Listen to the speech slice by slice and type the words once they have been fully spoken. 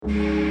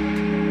Welcome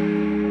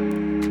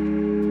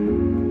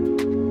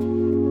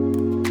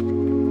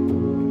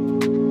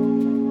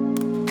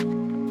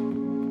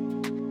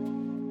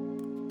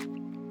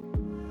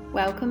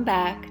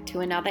back to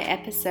another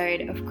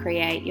episode of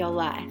Create Your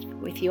Life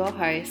with your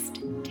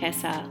host,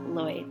 Tessa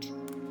Lloyd.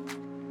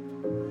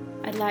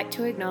 I'd like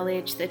to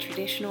acknowledge the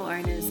traditional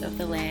owners of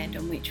the land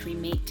on which we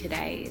meet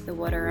today, the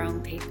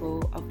Wadawurrung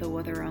people of the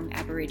Wadawurrung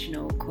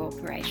Aboriginal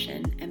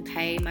Corporation, and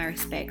pay my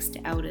respects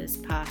to elders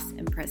past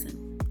and present.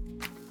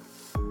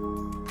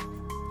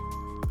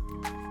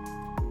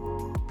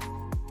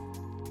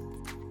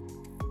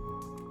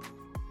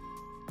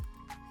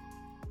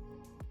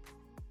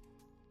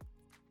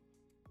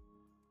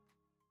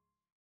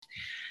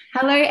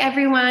 Hello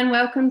everyone,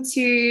 welcome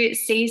to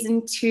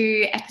Season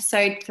 2,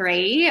 Episode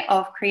 3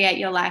 of Create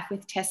Your Life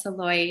with Tessa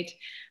Lloyd.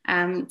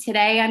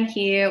 Today I'm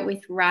here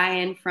with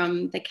Ryan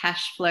from the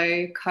Cash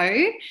Flow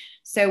Co.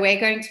 So we're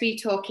going to be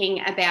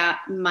talking about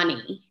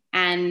money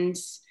and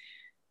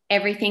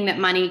everything that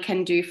money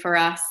can do for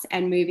us,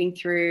 and moving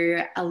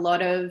through a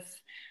lot of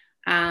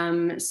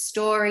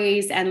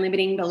stories and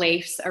limiting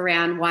beliefs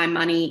around why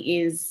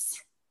money is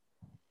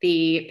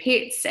the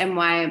pits and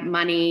why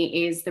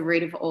money is the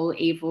root of all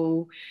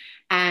evil,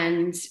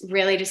 and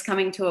really just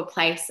coming to a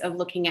place of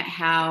looking at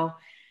how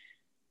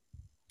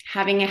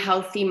having a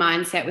healthy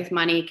mindset with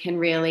money can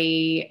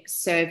really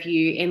serve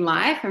you in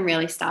life and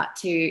really start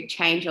to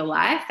change your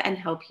life and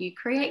help you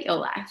create your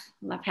life.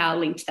 Love how I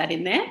linked that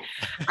in there.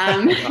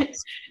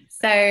 Nice.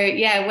 So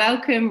yeah,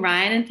 welcome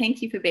Ryan, and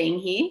thank you for being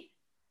here.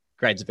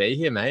 Great to be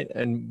here, mate,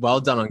 and well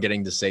done on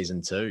getting to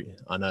Season 2.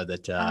 I know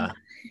that a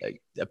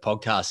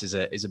podcast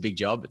is a big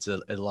job. It's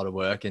a lot of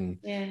work, and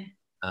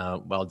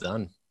well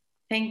done.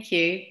 Thank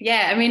you.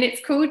 Yeah, I mean,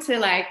 it's cool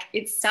to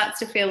it starts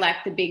to feel like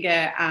the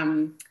bigger,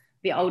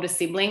 the older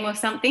sibling or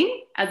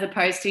something, as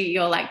opposed to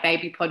your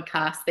baby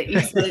podcast that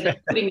you're sort of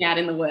just putting out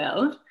in the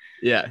world.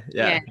 Yeah.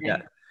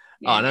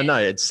 Oh, and I know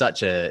it's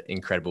such an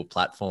incredible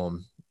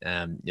platform.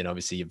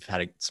 Obviously you've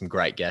had some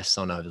great guests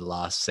on over the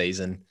last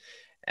season,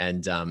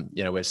 and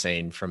we've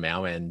seen from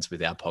our end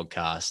with our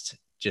podcast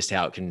just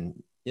how it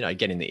can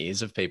get in the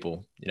ears of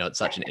people. It's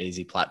such an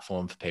easy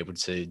platform for people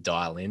to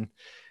dial in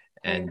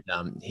and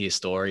hear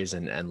stories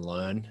and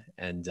learn.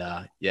 And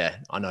I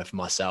know for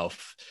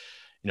myself,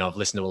 I've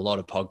listened to a lot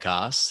of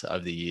podcasts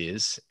over the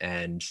years,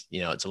 and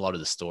it's a lot of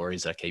the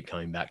stories I keep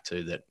coming back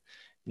to that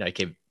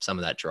keep some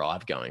of that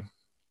drive going.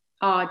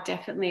 Oh,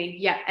 definitely.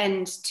 Yeah.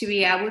 And to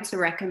be able to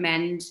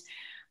recommend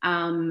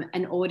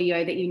an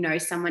audio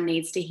that someone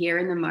needs to hear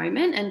in the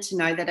moment, and to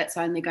know that it's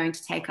only going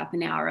to take up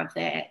an hour of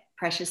their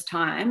precious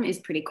time, is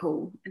pretty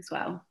cool as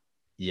well.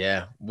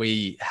 Yeah,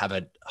 we have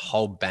a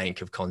whole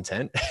bank of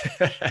content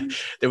that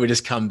we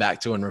just come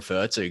back to and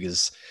refer to,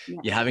 because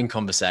you're having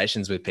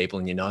conversations with people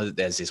and that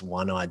there's this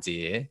one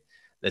idea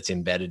that's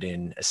embedded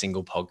in a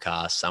single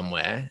podcast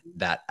somewhere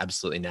that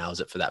absolutely nails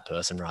it for that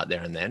person right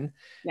there and then.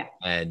 Yeah.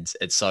 And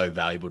it's so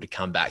valuable to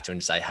come back to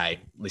and say, hey,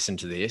 listen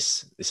to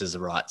this. This is the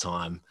right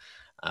time.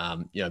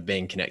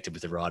 Being connected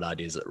with the right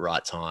ideas at the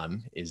right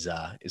time is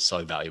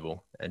so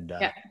valuable. And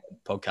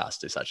podcasts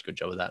do such a good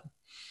job of that.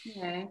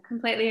 Yeah,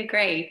 completely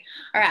agree.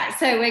 All right,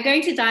 so we're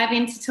going to dive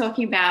into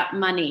talking about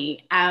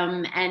money.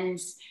 And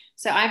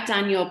so I've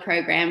done your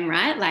program,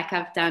 right?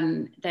 I've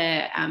done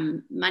the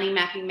money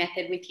mapping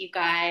method with you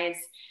guys,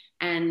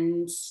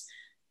 and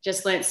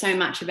just learned so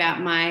much about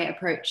my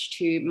approach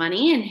to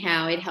money and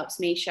how it helps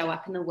me show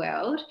up in the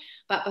world.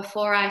 But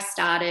before I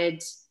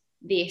started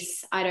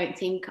this, I don't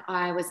think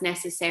I was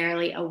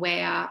necessarily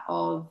aware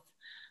of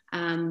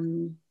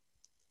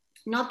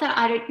not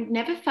that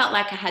never felt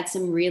like I had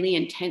some really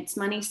intense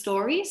money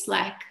stories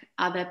like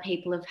other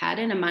people have had.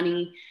 And a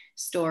money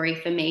story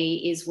for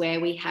me is where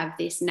we have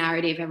this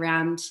narrative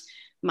around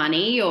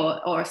money,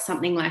 or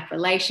something like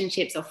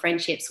relationships or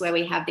friendships, where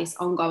we have this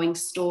ongoing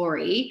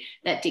story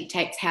that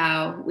dictates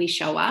how we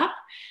show up.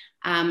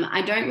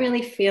 I don't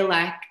really feel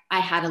like I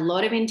had a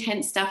lot of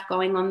intense stuff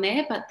going on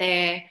there, but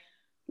there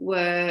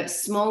were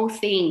small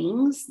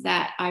things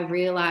that I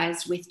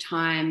realized with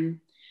time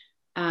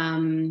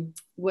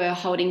were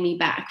holding me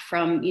back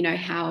from,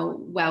 how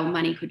well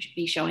money could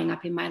be showing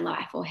up in my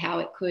life, or how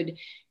it could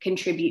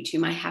contribute to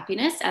my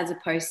happiness as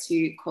opposed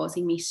to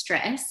causing me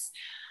stress.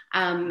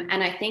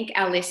 And I think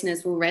our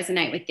listeners will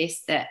resonate with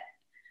this, that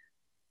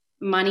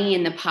money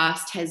in the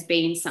past has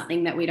been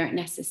something that we don't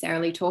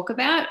necessarily talk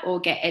about or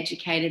get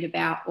educated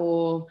about,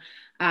 or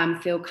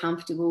feel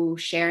comfortable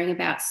sharing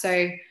about.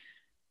 So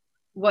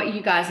what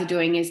you guys are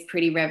doing is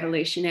pretty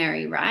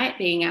revolutionary, right?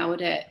 Being able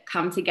to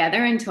come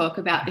together and talk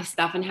about this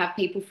stuff and have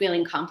people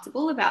feeling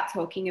comfortable about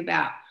talking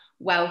about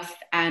wealth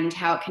and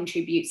how it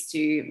contributes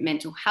to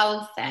mental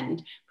health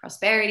and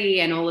prosperity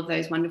and all of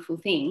those wonderful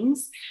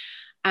things.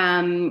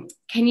 Can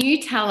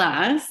you tell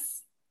us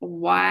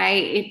why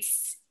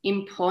it's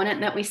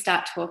important that we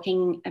start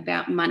talking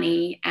about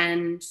money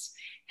and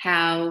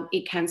how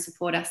it can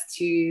support us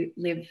to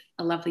live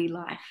a lovely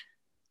life?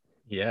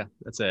 Yeah,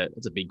 that's a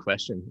big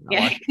question.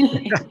 Yeah.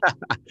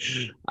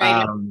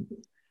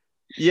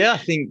 Yeah, I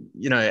think,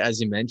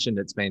 as you mentioned,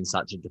 it's been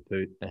such a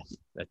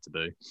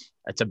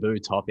taboo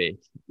topic.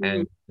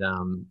 Mm.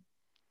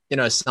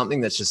 And,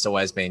 something that's just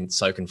always been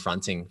so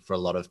confronting for a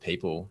lot of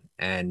people.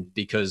 And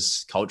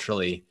because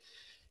culturally,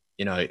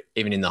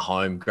 even in the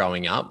home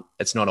growing up,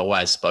 it's not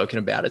always spoken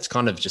about. It's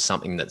kind of just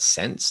something that's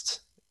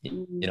sensed.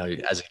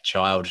 As a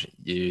child,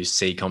 you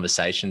see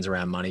conversations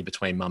around money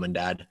between mum and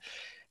dad.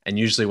 And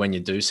usually when you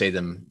do see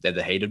them, they're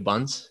the heated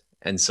ones.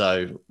 And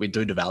so we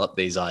do develop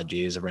these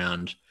ideas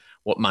around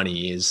what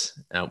money is,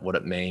 what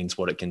it means,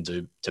 what it can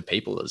do to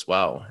people as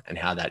well, and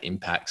how that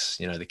impacts,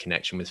 the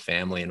connection with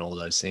family and all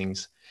those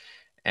things.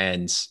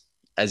 And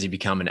as you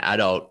become an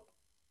adult,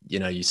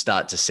 you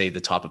start to see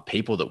the type of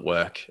people that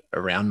work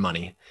around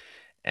money.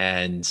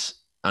 And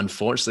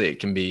unfortunately, it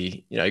can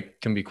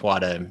be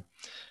quite a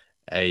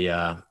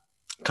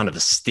kind of a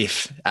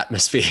stiff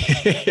atmosphere,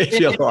 if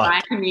you like.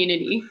 Dry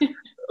community.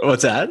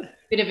 What's that?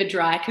 Bit of a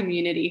dry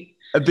community.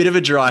 A bit of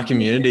a dry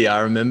community.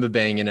 I remember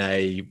being in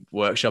a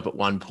workshop at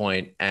one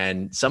point,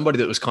 and somebody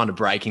that was kind of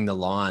breaking the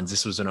lines.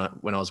 This was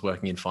when I was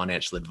working in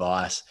financial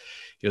advice.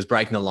 He was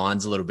breaking the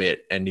lines a little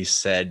bit, and he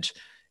said,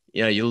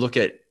 you look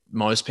at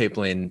most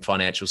people in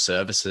financial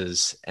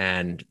services,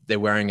 and they're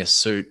wearing a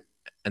suit,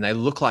 and they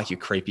look like your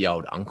creepy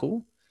old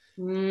uncle.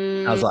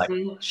 I was like,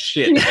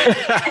 shit,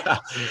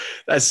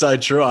 that's so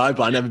true. I hope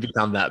I never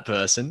become that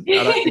person.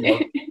 I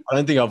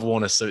don't think I've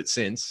worn a suit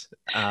since.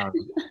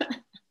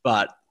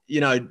 But,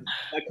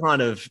 that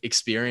kind of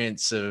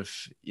experience of,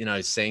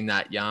 seeing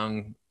that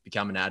young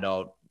become an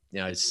adult,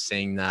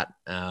 seeing that,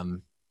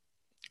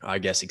 I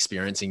guess,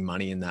 experiencing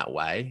money in that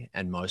way.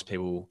 And most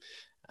people,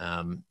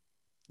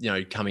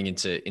 coming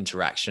into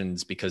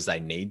interactions because they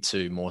need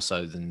to more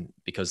so than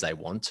because they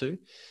want to.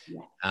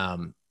 Yeah.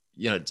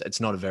 It's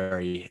not a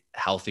very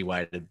healthy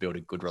way to build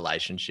a good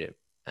relationship,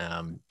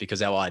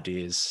 because our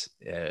ideas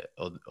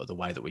or the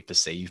way that we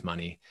perceive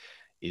money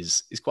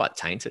is quite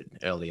tainted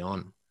early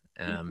on.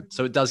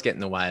 So it does get in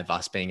the way of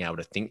us being able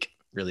to think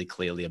really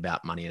clearly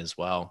about money as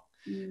well,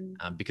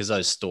 because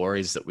those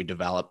stories that we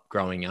develop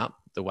growing up,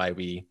 the way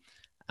we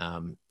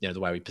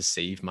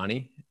perceive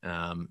money,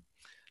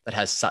 that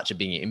has such a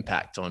big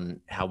impact on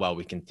how well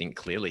we can think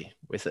clearly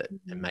with it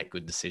and make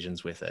good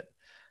decisions with it.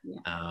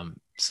 Yeah.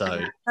 So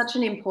that's such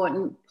an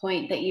important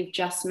point that you've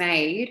just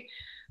made.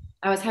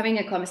 I was having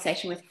a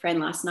conversation with a friend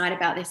last night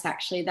about this,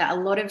 actually, that a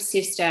lot of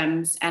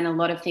systems and a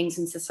lot of things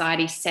in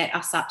society set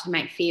us up to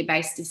make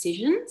fear-based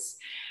decisions.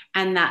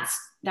 And that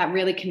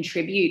really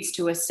contributes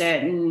to a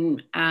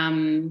certain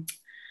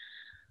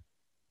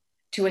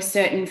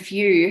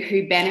few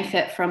who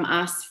benefit from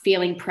us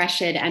feeling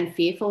pressured and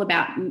fearful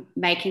about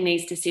making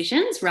these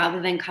decisions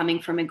rather than coming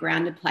from a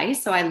grounded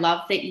place. So I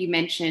love that you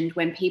mentioned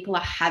when people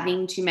are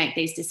having to make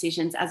these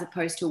decisions as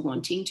opposed to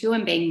wanting to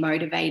and being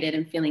motivated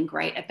and feeling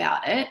great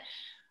about it.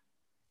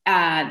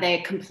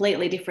 They're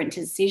completely different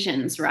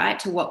decisions, right,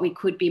 to what we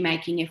could be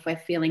making if we're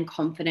feeling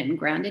confident and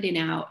grounded in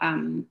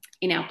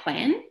our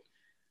plan.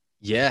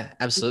 Yeah,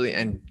 absolutely.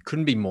 And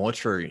couldn't be more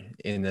true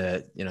in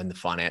the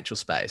financial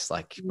space.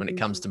 Like when it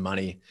comes to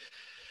money,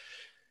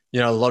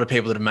 a lot of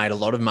people that have made a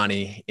lot of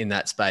money in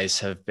that space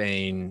have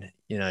been,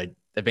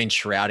 they've been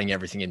shrouding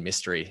everything in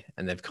mystery,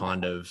 and they've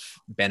kind of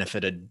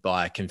benefited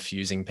by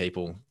confusing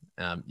people.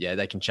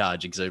 They can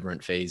charge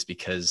exuberant fees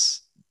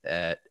because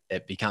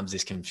it becomes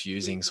this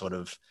confusing sort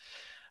of,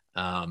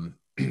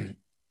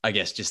 I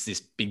guess, just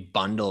this big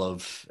bundle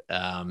of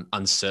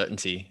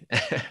uncertainty,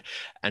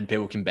 and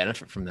people can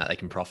benefit from that. They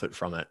can profit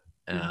from it.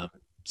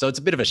 So it's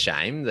a bit of a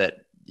shame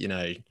that,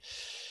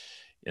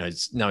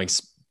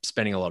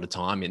 spending a lot of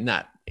time in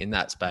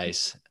that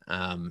space,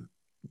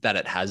 that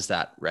it has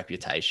that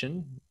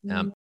reputation.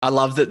 I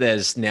love that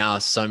there's now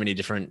so many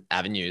different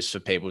avenues for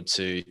people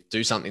to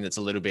do something that's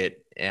a little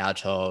bit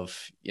out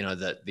of,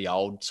 the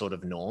old sort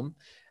of norm.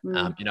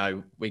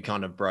 We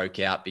kind of broke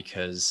out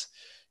because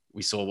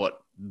we saw what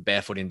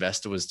Barefoot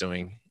Investor was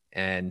doing,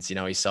 and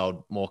he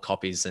sold more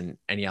copies than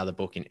any other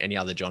book in any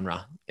other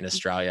genre in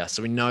Australia.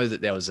 So we know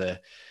that there was a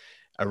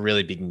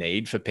really big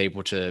need for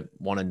people to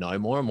want to know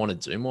more and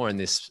want to do more in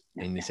this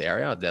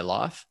area of their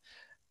life.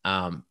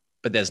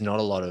 But there wasn't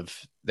a lot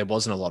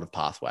of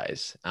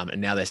pathways,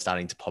 and now they're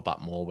starting to pop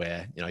up more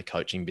where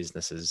coaching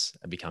businesses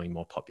are becoming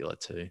more popular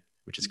too,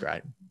 which is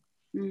great.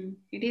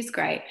 It is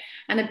great.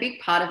 And a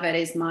big part of it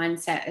is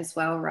mindset as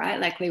well, right?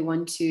 Like we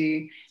want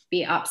to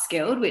be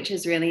upskilled, which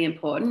is really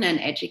important, and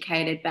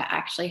educated, but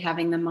actually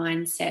having the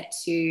mindset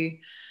to,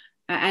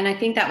 and I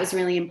think that was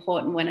really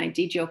important when I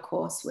did your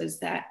course, was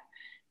that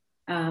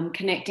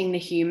connecting the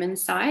human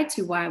side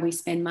to why we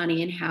spend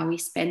money and how we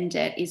spend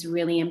it is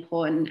really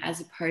important,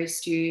 as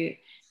opposed to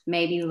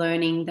maybe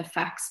learning the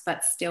facts,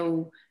 but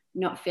still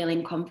not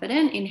feeling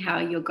confident in how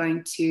you're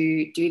going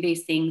to do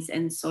these things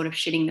and sort of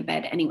shitting the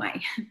bed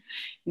anyway,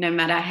 no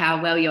matter how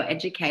well you're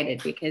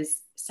educated,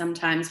 because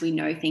sometimes we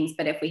know things,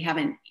 but if we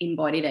haven't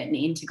embodied it and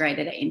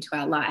integrated it into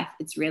our life,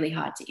 it's really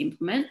hard to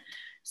implement.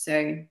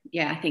 So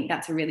yeah, I think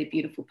that's a really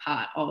beautiful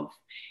part of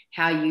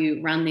how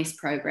you run this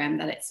program,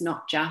 that it's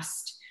not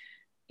just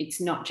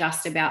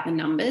about the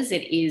numbers.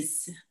 It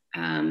is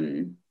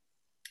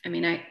I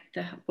mean,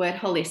 the word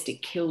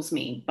holistic kills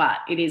me, but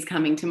it is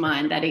coming to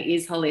mind that it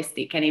is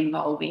holistic and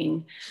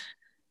involving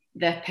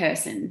the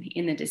person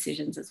in the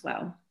decisions as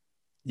well.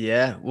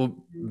 Yeah. Well,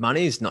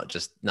 money is not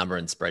just number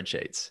and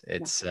spreadsheets.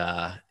 It's,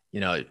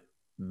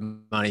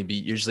 money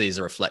usually is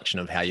a reflection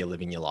of how you're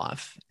living your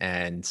life.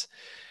 And,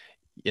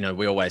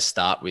 we always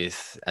start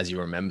with, as you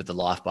remember, the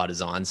Life by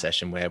Design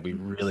session, where we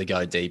really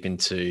go deep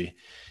into,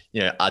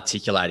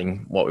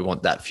 articulating what we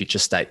want that future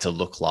state to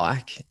look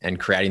like and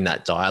creating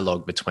that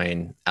dialogue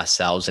between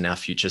ourselves and our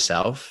future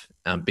self,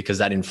 because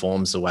that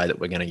informs the way that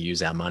we're going to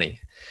use our money.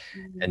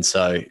 Mm-hmm. And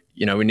so,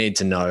 we need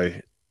to know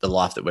the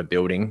life that we're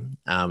building,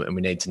 and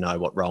we need to know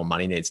what role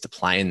money needs to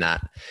play in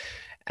that.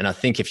 And I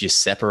think if you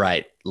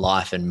separate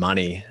life and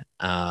money,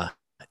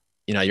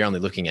 you're only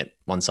looking at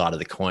one side of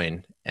the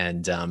coin,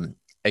 and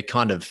it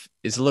kind of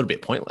is a little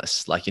bit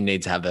pointless. Like, you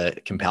need to have a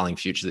compelling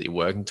future that you're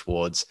working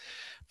towards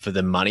for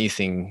the money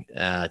thing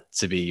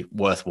to be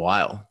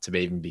worthwhile, to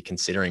even be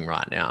considering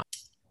right now.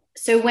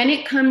 So when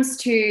it comes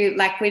to,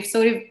 like, we've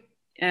sort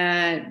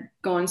of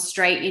gone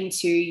straight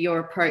into your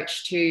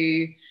approach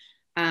to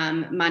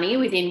money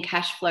within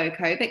Cash Flow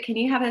Co, but can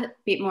you have a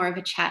bit more of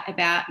a chat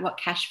about what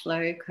Cash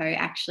Flow Co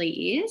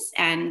actually is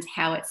and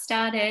how it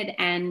started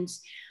and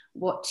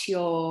what's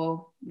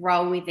your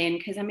role within?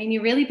 Because, I mean,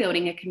 you're really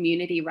building a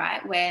community,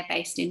 right? We're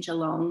based in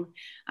Geelong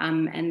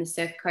and the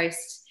Surf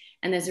Coast,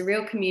 and there's a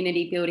real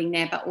community building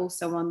there, but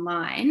also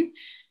online.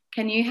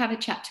 Can you have a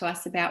chat to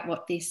us about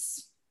what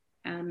this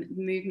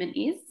movement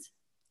is?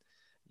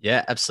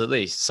 Yeah,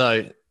 absolutely.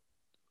 So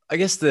I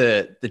guess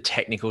the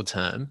technical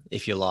term,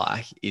 if you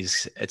like,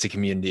 is it's a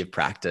community of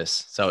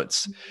practice. So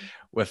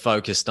we're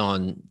focused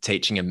on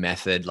teaching a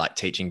method, like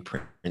teaching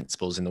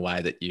principles in the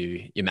way that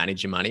you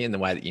manage your money and the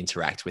way that you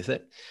interact with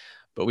it.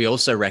 But we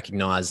also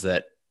recognize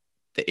that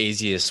the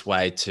easiest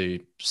way to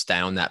stay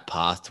on that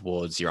path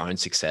towards your own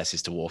success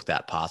is to walk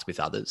that path with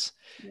others.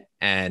 Yeah.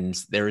 And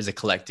there is a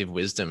collective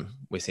wisdom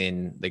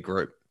within the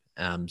group.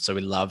 So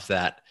we love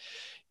that,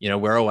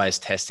 we're always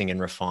testing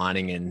and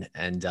refining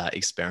and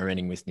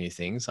experimenting with new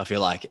things. I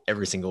feel like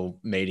every single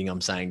meeting I'm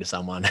saying to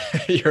someone,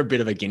 you're a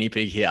bit of a guinea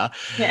pig here.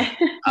 Yeah.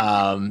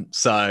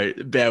 So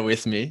bear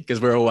with me,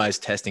 because we're always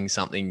testing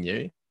something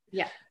new.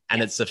 Yeah.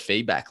 And it's a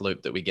feedback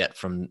loop that we get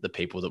from the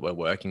people that we're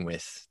working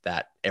with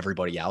that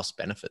everybody else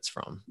benefits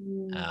from.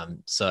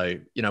 So,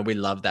 we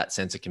love that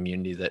sense of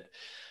community that,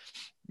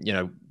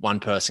 one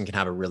person can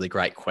have a really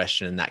great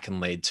question and that can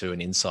lead to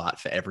an insight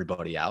for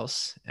everybody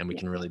else. And we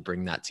can really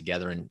bring that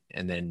together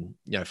and then,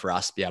 for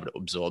us, be able to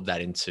absorb that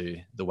into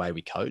the way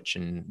we coach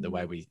and the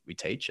way we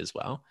teach as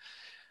well.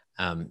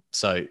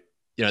 So,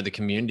 the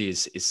community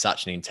is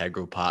such an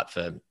integral part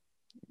for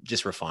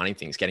just refining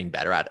things, getting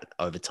better at it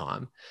over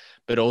time,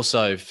 but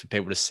also for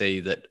people to see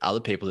that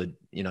other people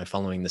are,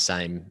 following the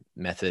same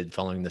method,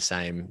 following the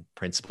same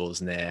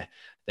principles, and they're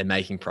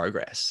making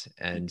progress,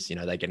 and,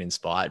 they get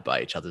inspired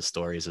by each other's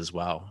stories as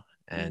well.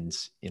 And,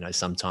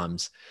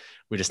 sometimes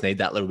we just need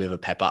that little bit of a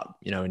pep up,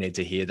 we need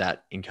to hear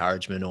that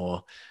encouragement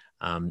or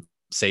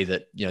see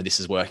that, this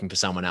is working for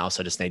someone else.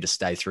 I just need to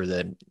stay through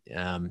the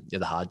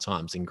hard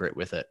times and grit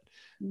with it.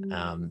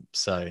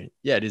 So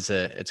yeah, it's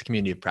a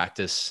community of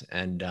practice,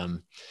 and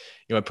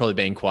we've probably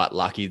been quite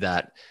lucky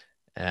that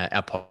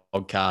our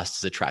podcast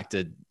has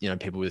attracted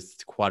people with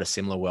quite a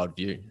similar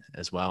worldview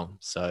as well.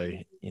 So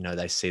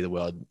they see the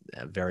world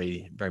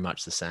very, very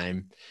much the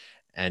same,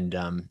 and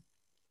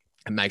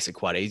it makes it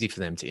quite easy for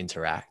them to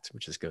interact,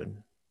 which is good.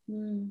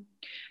 And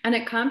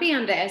it can't be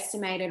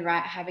underestimated,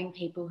 right? Having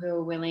people who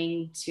are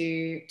willing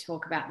to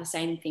talk about the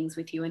same things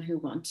with you and who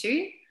want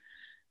to,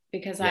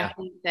 because I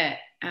think that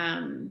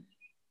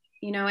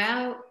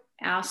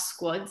our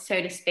squad,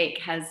 so to speak,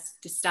 has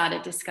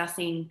started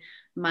discussing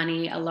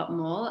money a lot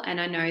more. And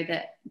I know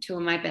that two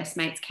of my best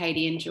mates,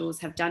 Katie and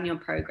Jules, have done your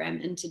program,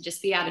 and to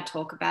just be able to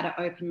talk about it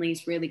openly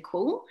is really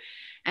cool.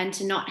 And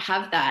to not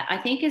have that, I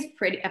think, is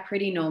a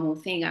pretty normal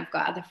thing. I've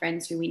got other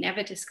friends who we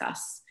never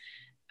discuss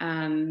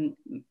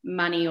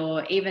money,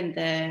 or even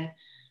the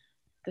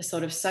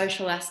sort of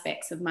social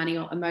aspects of money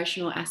or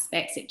emotional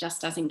aspects. It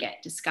just doesn't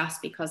get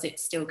discussed because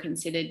it's still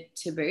considered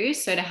taboo.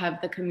 So to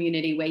have the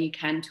community where you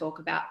can talk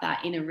about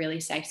that in a really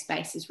safe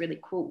space is really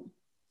cool.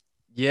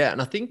 Yeah.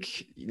 And I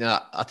think,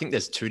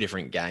 there's two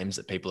different games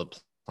that people are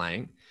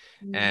playing.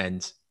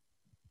 And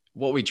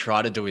what we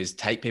try to do is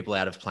take people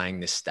out of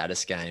playing this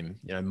status game.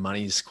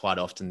 Money is quite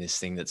often this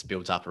thing that's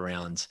built up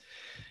around,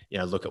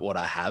 look at what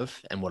I have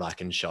and what I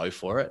can show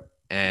for it.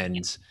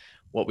 And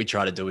what we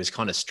try to do is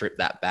kind of strip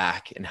that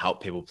back and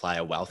help people play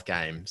a wealth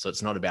game. So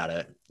it's not about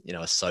a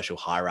social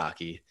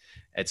hierarchy.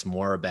 It's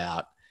more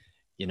about,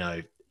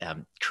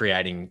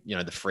 creating,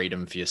 the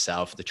freedom for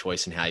yourself, the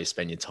choice in how you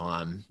spend your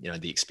time,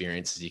 the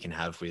experiences you can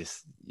have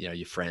with,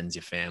 your friends,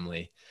 your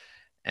family,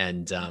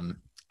 and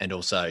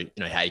also,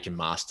 how you can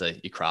master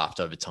your craft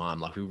over time.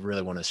 Like, we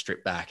really want to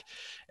strip back.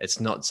 It's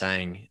not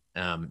saying,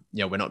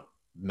 we're not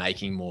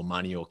making more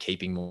money or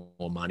keeping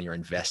more money or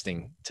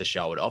investing to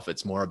show it off.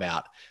 It's more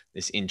about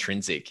this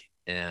intrinsic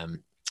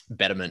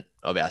betterment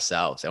of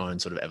ourselves, our own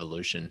sort of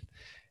evolution.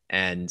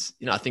 And,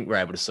 I think we're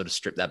able to sort of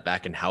strip that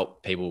back and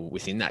help people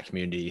within that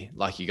community,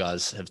 like you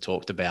guys have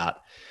talked about,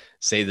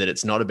 see that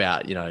it's not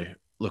about,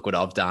 look what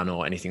I've done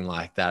or anything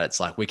like that. It's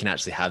like we can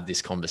actually have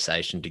this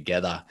conversation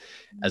together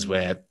as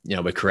we're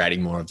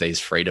creating more of these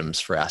freedoms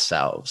for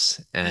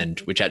ourselves, and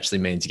which actually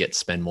means you get to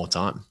spend more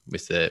time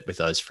with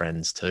those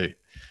friends too.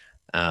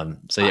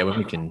 So yeah, when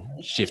we can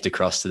shift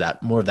across to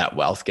that, more of that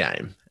wealth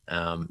game,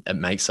 it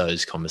makes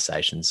those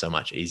conversations so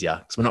much easier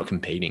because we're not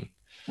competing.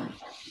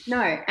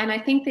 No, and I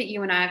think that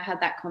you and I have had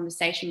that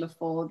conversation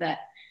before, that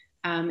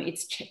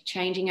it's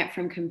changing it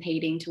from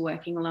competing to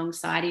working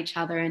alongside each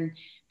other. And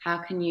how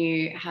can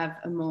you have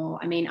a more,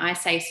 I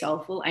say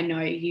soulful. I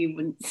know you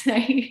wouldn't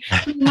say,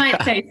 you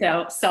might say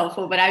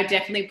soulful, but I would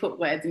definitely put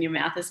words in your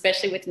mouth,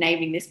 especially with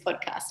naming this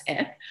podcast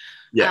F.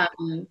 Yeah.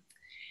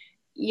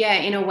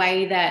 In a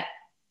way that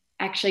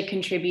actually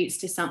contributes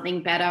to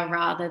something better,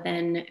 rather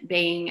than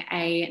being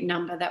a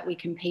number that we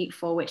compete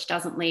for, which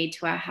doesn't lead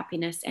to our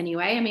happiness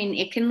anyway.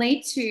 It can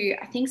lead to,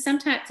 I think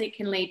sometimes it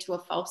can lead to a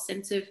false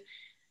sense of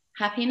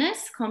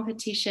happiness,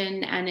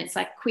 competition, and it's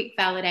like quick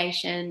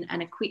validation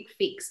and a quick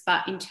fix.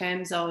 But in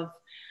terms of,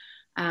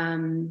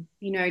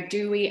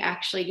 do we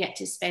actually get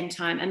to spend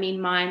time?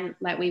 Mine,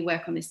 like, we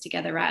work on this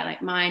together, right?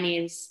 Like, mine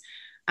is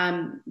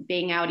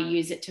being able to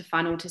use it to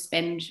funnel to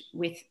spend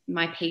with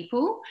my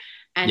people.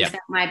 And that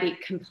might be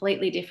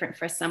completely different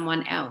for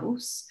someone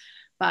else.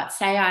 But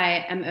say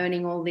I am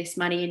earning all this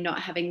money and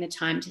not having the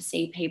time to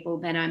see people,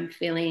 then I'm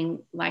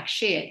feeling like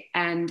shit,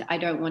 and I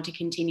don't want to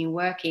continue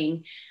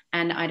working,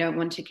 and I don't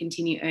want to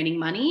continue earning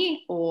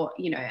money, or,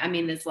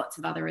 there's lots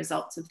of other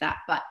results of that.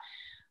 But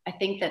I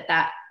think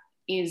that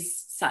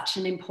is such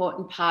an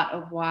important part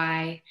of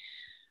why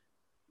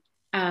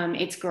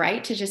it's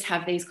great to just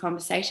have these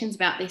conversations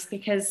about this,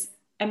 because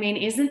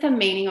isn't the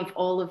meaning of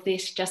all of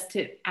this just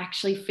to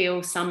actually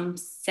feel some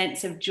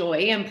sense of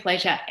joy and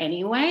pleasure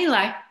anyway?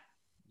 Like,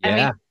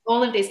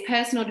 all of this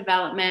personal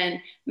development,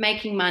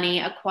 making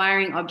money,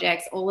 acquiring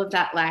objects, all of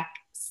that like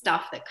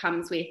stuff that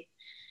comes with,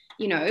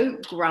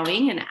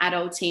 growing and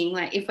adulting.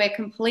 Like, if we're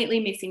completely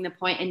missing the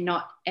point and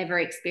not ever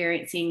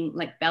experiencing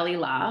like belly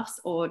laughs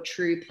or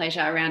true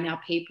pleasure around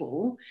our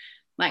people,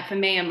 like, for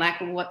me, I'm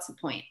like, well, what's the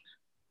point?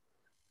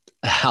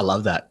 I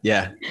love that.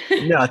 Yeah.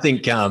 I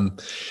think,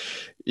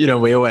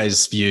 we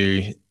always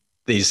view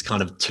these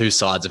kind of two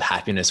sides of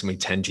happiness, and we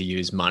tend to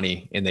use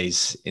money in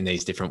these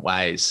different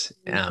ways.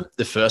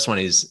 The first one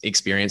is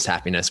experience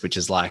happiness, which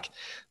is like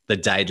the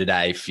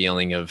day-to-day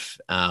feeling of,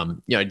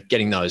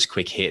 getting those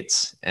quick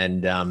hits,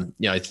 and,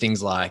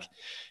 things like,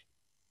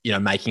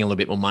 making a little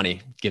bit more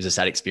money gives us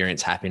that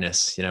experience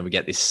happiness. We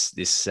get this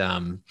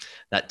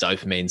that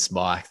dopamine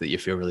spike that you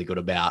feel really good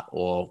about,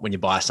 or when you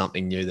buy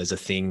something new, there's a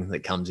thing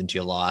that comes into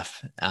your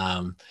life,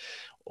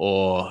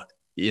 or,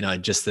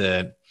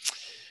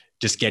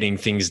 just getting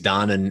things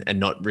done and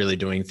not really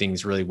doing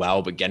things really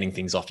well, but getting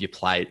things off your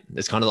plate.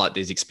 There's kind of like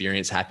these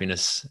experience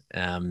happiness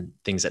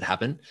things that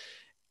happen.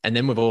 And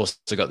then we've also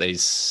got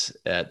this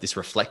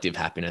reflective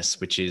happiness,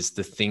 which is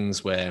the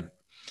things where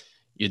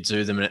you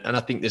do them. And I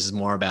think this is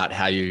more about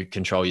how you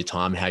control your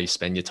time, how you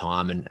spend your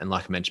time. And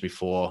like I mentioned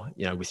before,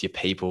 with your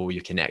people,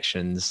 your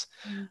connections,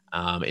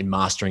 in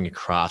mastering a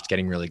craft,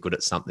 getting really good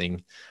at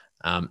something,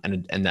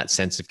 and that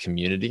sense of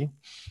community.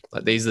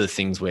 Like, these are the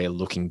things where you're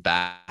looking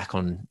back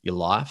on your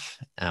life,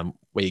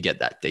 where you get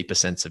that deeper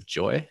sense of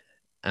joy.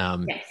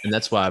 And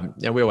that's why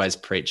we always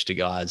preach to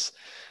guys,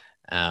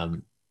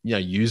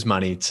 use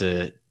money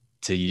to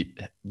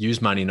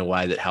use money in a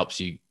way that helps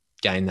you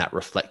gain that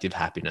reflective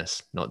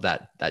happiness, not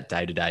that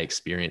day-to-day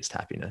experienced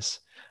happiness,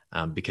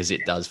 because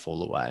it does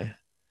fall away.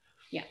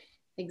 Yeah,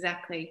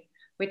 exactly.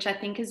 Which I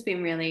think has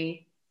been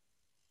really,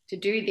 to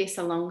do this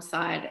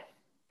alongside,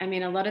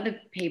 a lot of the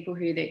people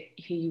who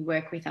you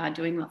work with are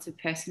doing lots of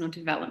personal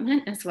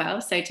development as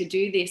well. So to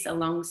do this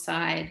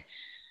alongside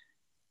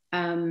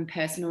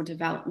personal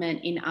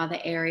development in other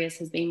areas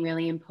has been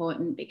really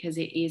important, because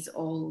it is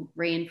all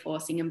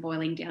reinforcing and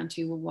boiling down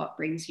to, well, what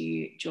brings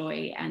you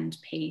joy and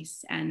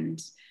peace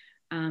and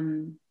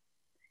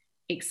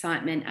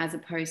excitement, as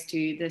opposed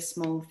to the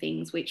small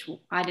things, which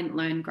I didn't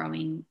learn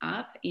growing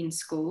up in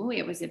school.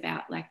 It was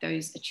about like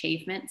those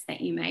achievements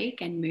that you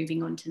make and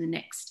moving on to the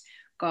next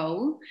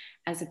goal,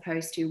 as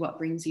opposed to what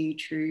brings you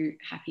true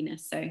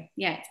happiness. So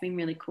yeah, it's been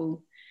really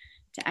cool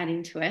to add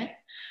into it.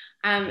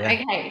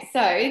 Okay, so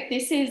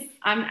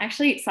I'm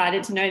actually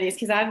excited to know this,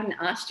 because I haven't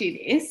asked you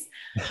this.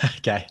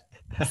 Okay.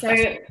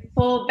 So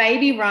for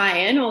baby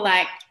Ryan, or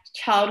like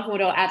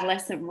childhood or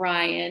adolescent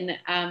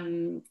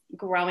Ryan,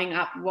 growing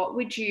up, what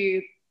would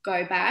you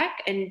go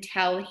back and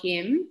tell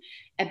him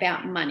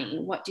about money?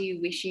 What do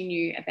you wish you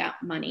knew about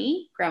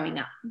money growing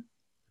up?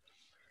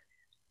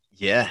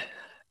 Yeah,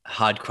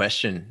 hard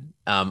question.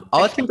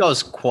 I think I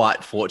was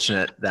quite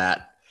fortunate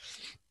that,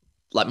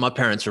 like, my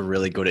parents were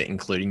really good at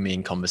including me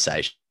in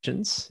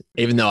conversations,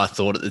 even though I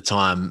thought at the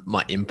time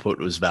my input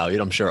was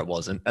valued. I'm sure it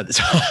wasn't at the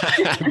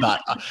time,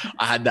 but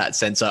I had that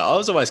sense. So I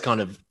was always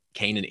kind of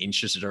keen and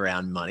interested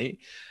around money.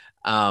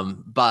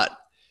 But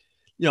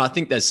I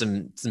think there's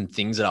some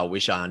things that I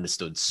wish I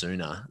understood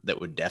sooner that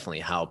would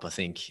definitely help. I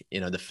think,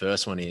 the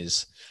first one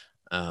is,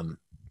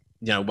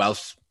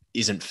 wealth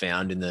isn't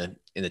found in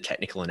the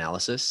technical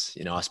analysis.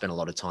 I spent a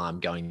lot of time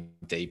going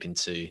deep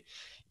into,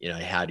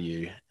 how do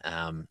you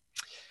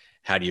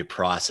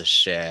price a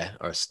share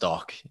or a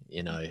stock,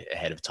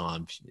 ahead of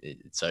time.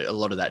 So a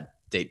lot of that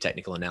deep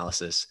technical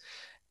analysis.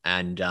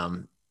 And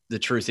the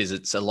truth is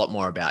it's a lot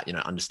more about,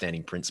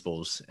 understanding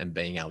principles and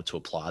being able to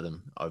apply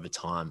them over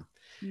time.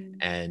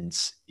 And,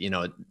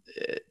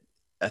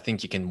 I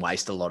think you can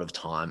waste a lot of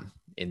time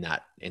in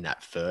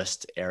that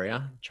first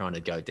area, trying to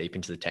go deep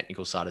into the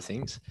technical side of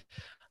things.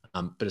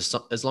 But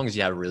as long as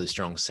you have a really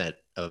strong set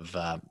of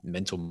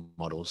mental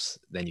models,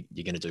 then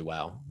you're going to do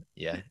well.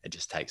 Yeah, it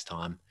just takes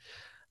time.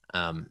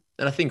 And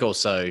I think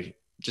also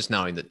just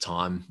knowing that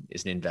time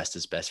is an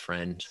investor's best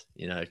friend.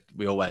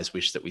 We always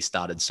wish that we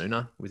started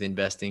sooner with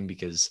investing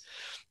because,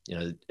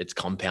 it's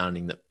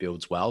compounding that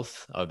builds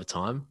wealth over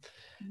time.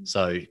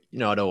 So,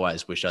 I'd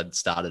always wish I'd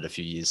started a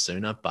few years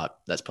sooner, but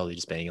that's probably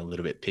just being a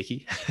little bit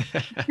picky.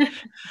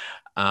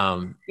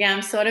 Yeah,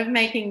 I'm sort of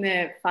making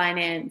the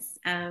finance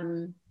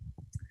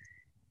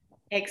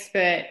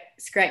expert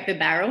scrape the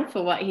barrel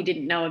for what he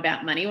didn't know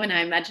about money, when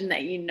I imagine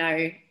that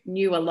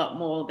knew a lot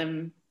more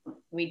than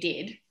we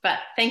did. But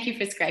thank you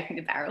for scraping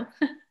the barrel.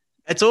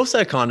 It's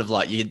also kind of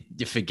like you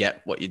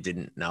forget what you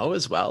didn't know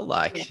as well.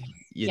 Like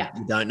you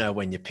don't know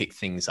when you pick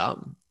things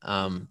up.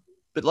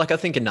 But like I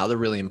think another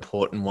really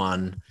important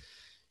one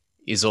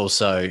is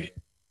also,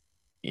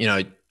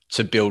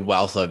 to build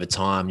wealth over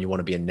time, you want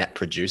to be a net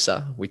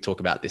producer. We talk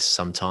about this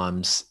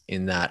sometimes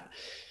in that,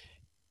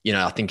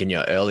 I think in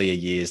your earlier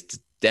years,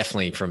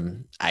 definitely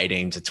from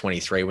 18 to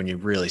 23, when you're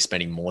really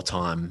spending more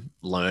time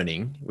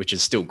learning, which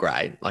is still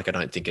great. Like, I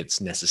don't think it's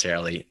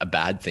necessarily a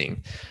bad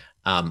thing.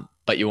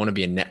 But you want to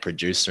be a net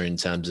producer in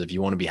terms of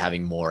you want to be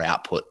having more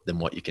output than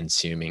what you're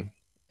consuming.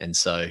 And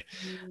so,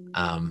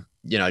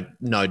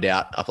 no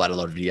doubt I played a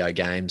lot of video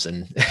games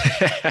and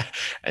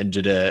and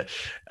did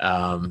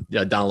done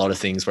a lot of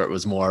things where it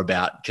was more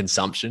about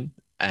consumption.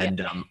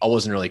 And I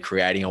wasn't really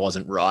creating, I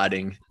wasn't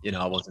writing,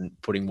 I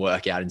wasn't putting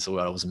work out into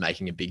it. I wasn't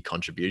making a big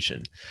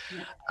contribution.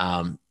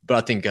 But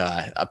I think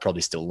I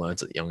probably still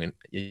learned it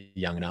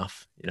young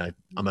enough.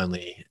 I'm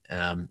only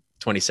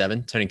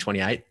 27, turning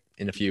 28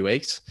 in a few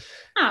weeks.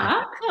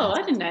 Oh, cool.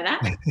 I didn't know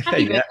that.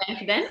 Happy birthday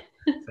for Ben.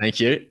 Thank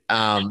you.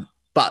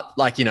 But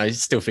like,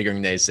 still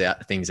figuring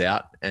things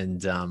out.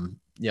 And,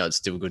 it's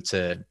still good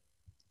to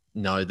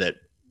know that,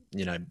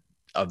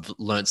 I've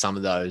learned some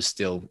of those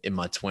still in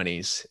my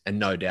 20s, and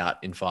no doubt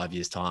in 5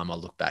 years' time,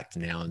 I'll look back to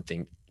now and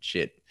think,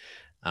 shit,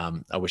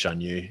 I wish I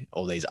knew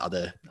all these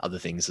other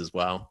things as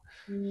well.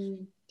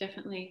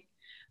 Definitely.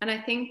 And I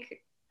think,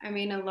 a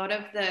lot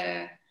of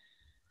the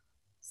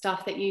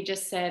stuff that you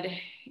just said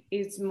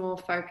is more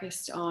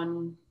focused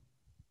on,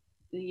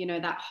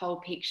 that whole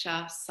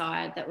picture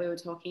side that we were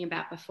talking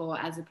about before,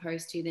 as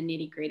opposed to the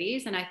nitty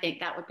gritties. And I think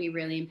that would be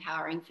really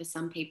empowering for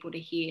some people to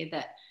hear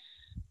that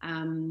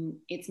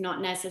it's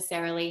not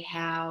necessarily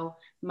how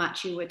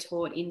much you were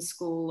taught in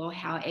school or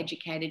how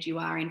educated you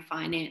are in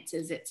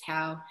finances. It's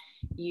how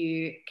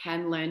you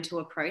can learn to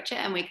approach it.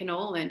 And we can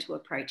all learn to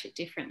approach it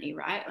differently,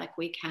 right? Like,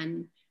 we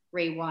can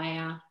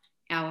rewire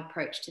our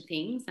approach to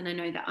things. And I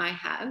know that I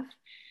have.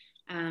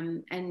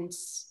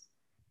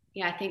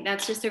 I think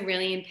that's just a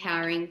really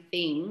empowering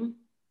thing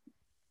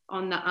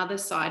on the other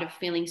side of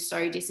feeling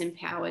so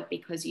disempowered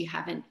because you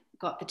haven't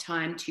got the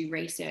time to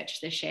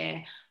research the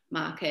share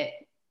market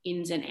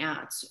ins and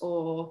outs,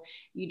 or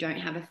you don't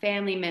have a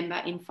family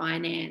member in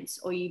finance,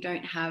 or you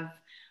don't have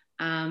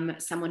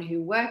someone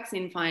who works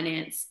in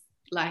finance,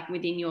 like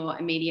within your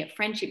immediate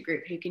friendship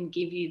group, who can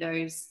give you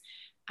those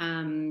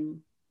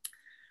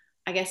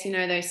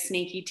those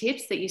sneaky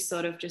tips that you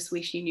sort of just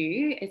wish you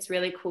knew. It's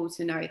really cool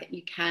to know that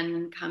you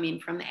can come in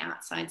from the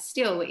outside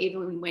still,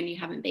 even when you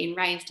haven't been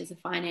raised as a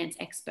finance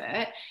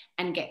expert,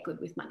 and get good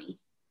with money.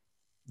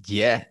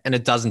 Yeah. And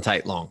it doesn't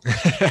take long.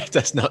 It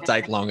does not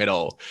take long at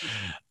all.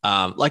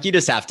 Like, you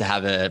just have to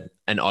have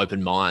an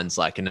open mind,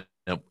 like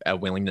a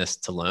willingness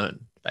to learn,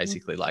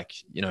 basically. Like,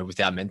 with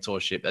our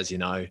mentorship, as you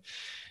know,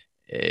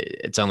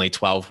 it's only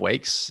 12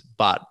 weeks,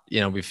 but,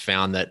 we've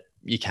found that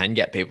you can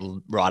get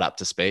people right up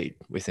to speed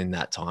within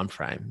that time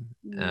frame.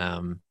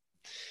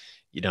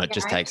 It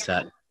just takes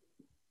that.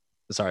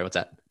 Sorry, what's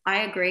that?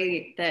 I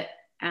agree that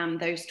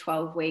those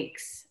 12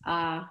 weeks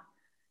are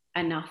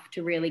enough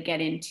to really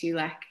get into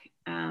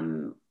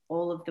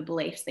all of the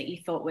beliefs that you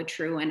thought were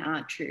true and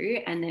aren't true,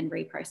 and then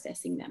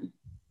reprocessing them.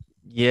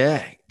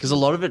 Yeah, because a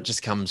lot of it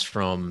just comes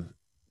from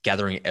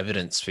gathering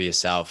evidence for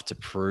yourself to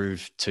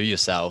prove to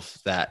yourself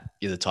that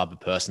you're the type of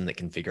person that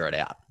can figure it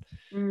out.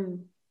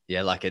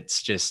 Yeah, like,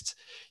 it's just,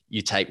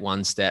 you take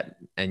one step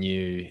and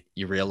you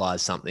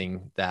realize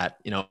something that,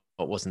 it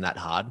wasn't that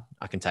hard.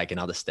 I can take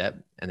another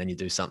step, and then you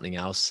do something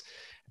else.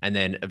 And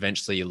then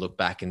eventually you look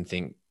back and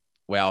think,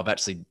 wow, I've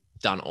actually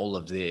done all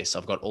of this.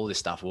 I've got all this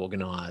stuff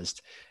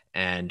organized,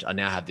 and I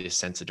now have this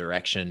sense of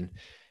direction.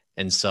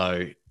 And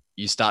so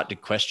you start to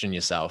question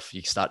yourself.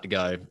 You start to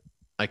go,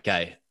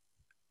 okay,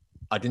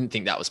 I didn't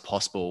think that was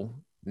possible.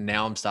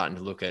 Now I'm starting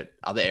to look at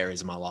other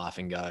areas of my life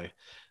and go,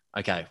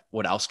 okay,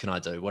 what else can I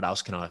do? What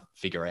else can I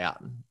figure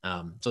out?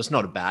 So it's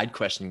not a bad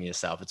questioning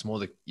yourself. It's more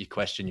that you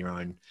question your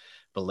own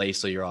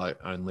beliefs or your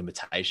own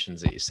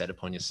limitations that you set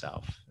upon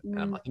yourself.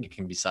 I think it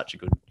can be such a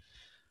good,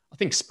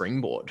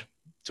 springboard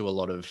to a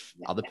lot of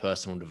other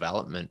personal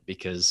development,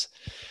 because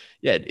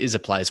it is a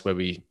place where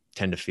we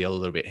tend to feel a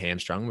little bit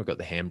hamstrung. We've got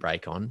the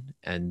handbrake on,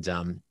 and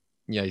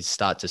you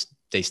start to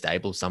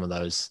destabilize some of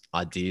those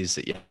ideas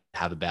that you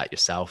have about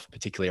yourself,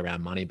 particularly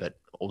around money, but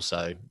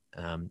also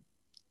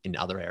in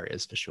other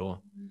areas for sure.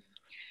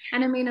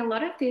 And I mean, a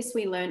lot of this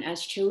we learn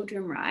as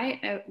children,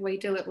 right? We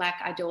do it, like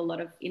I do a lot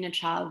of inner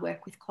child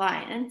work with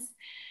clients,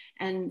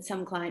 and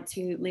some clients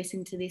who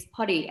listen to this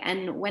potty.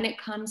 And when it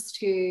comes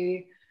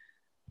to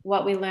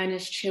what we learn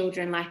as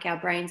children, like our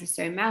brains are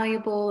so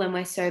malleable and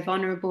we're so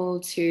vulnerable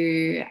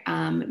to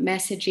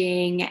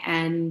messaging,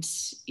 and,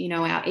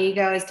 our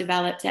ego is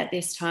developed at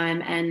this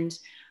time. And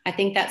I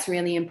think that's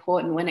really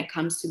important when it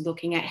comes to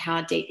looking at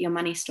how deep your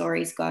money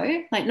stories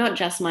go, like not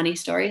just money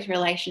stories,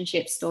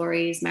 relationship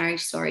stories,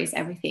 marriage stories,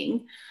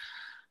 everything.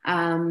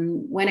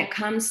 When it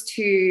comes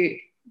to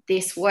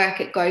this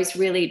work, it goes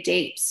really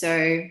deep.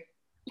 So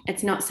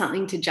it's not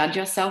something to judge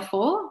yourself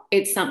for.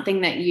 It's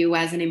something that you,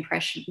 as an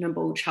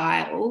impressionable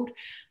child,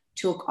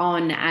 took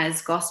on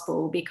as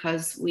gospel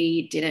because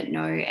we didn't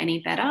know any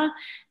better.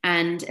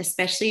 And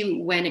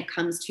especially when it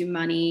comes to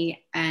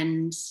money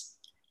and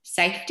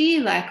safety,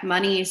 like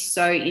money is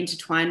so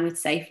intertwined with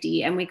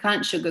safety, and we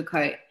can't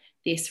sugarcoat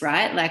this,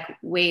 right? Like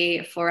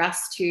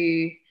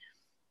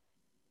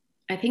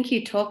I think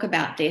you talk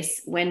about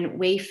this, when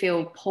we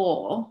feel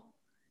poor,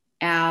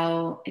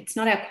 it's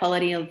not our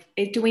quality of,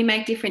 do we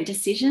make different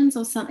decisions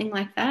or something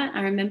like that?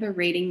 I remember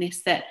reading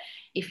this, that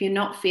if you're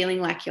not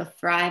feeling like you're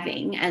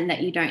thriving and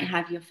that you don't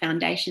have your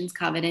foundations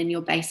covered and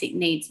your basic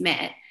needs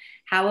met,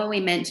 how are we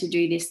meant to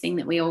do this thing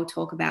that we all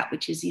talk about,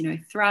 which is,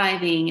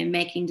 thriving and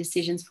making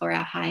decisions for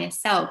our higher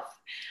self?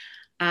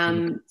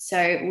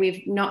 So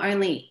we've not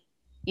only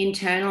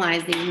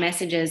internalized these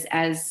messages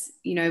as,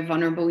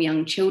 vulnerable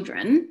young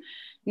children.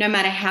 No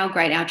matter how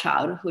great our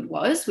childhood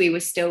was, we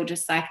were still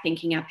just like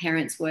thinking our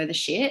parents were the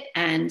shit,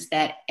 and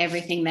that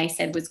everything they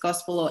said was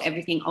gospel, or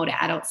everything older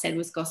adults said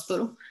was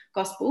gospel.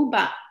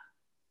 But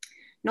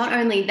not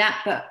only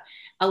that, but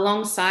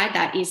alongside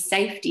that is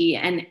safety,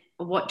 and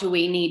what do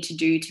we need to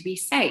do to be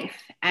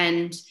safe?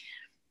 And,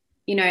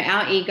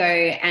 our ego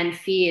and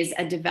fears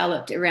are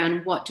developed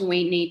around what do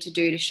we need to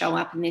do to show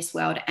up in this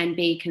world and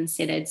be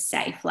considered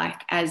safe,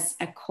 like as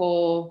a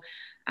core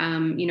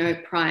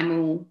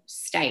primal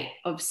state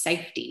of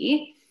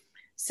safety.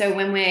 So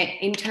when we're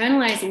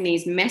internalizing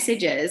these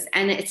messages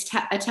and it's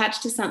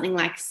attached to something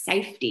like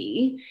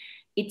safety,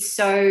 it's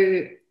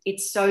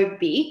so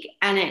big,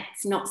 and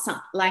it's not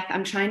like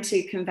I'm trying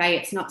to convey,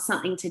 it's not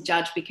something to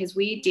judge, because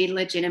we did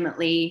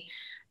legitimately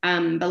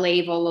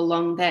believe all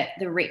along that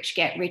the rich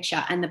get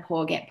richer and the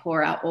poor get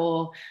poorer,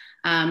 or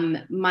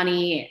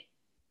money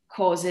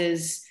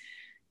causes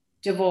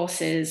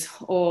divorces,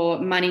 or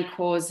money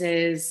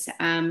causes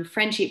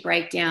friendship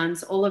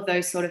breakdowns, all of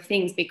those sort of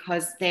things,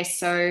 because they're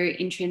so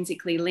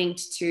intrinsically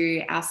linked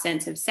to our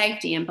sense of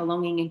safety and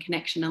belonging and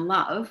connection and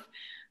love,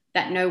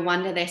 that no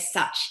wonder they're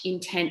such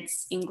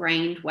intense,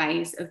 ingrained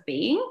ways of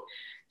being.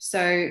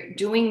 So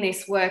doing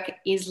this work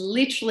is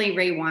literally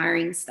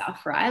rewiring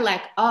stuff, right?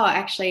 Like,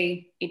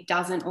 actually, it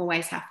doesn't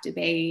always have to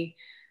be,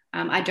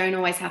 I don't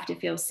always have to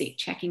feel sick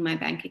checking my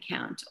bank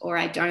account, or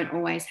I don't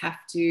always have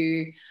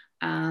to,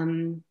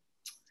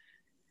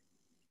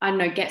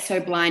 get so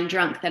blind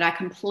drunk that I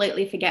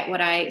completely forget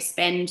what I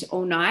spend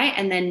all night,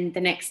 and then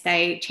the next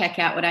day check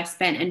out what I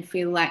spent and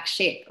feel like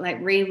shit. Like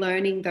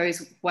relearning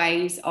those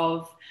ways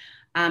of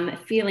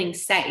feeling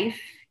safe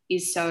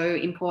is so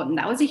important.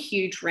 That was a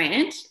huge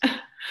rant.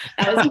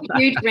 That was a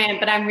huge rant,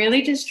 but I'm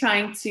really just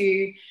trying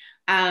to,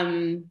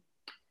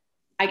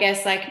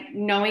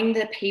 knowing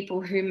the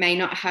people who may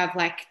not have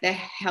like the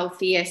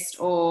healthiest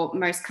or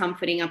most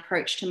comforting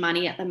approach to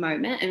money at the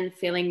moment and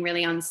feeling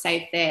really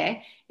unsafe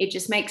there, it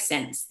just makes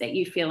sense that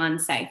you feel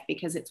unsafe,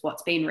 because it's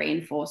what's been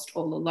reinforced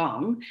all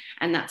along.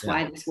 And that's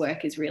why this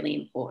work is really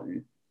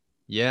important.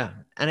 Yeah.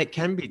 And it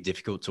can be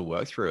difficult to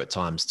work through at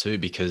times too,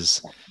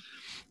 because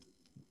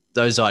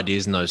those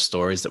ideas and those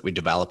stories that we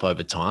develop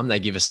over time, they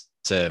give us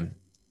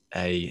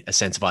a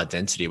sense of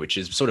identity, which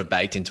is sort of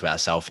baked into our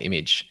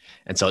self-image.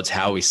 And so it's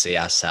how we see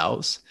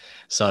ourselves.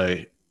 So,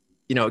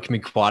 it can be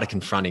quite a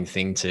confronting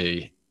thing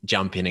to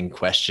jump in and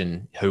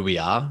question who we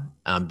are,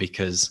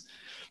 because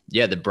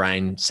the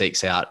brain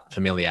seeks out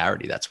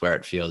familiarity. That's where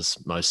it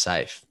feels most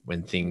safe,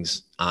 when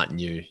things aren't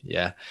new.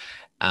 Yeah.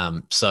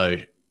 So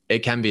it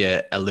can be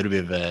a little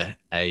bit of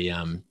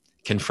a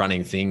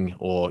confronting thing,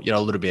 or, a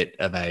little bit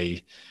of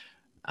a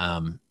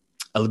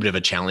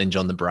challenge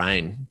on the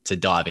brain to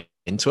dive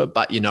into it.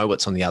 But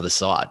what's on the other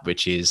side,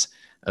 which is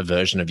a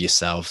version of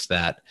yourself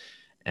that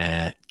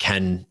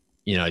can,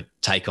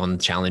 take on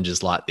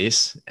challenges like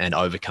this and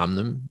overcome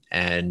them.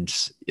 And,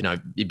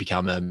 you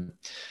become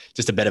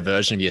just a better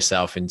version of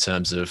yourself in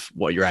terms of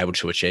what you're able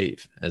to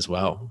achieve as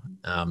well.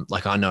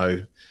 Like I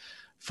know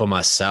for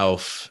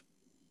myself,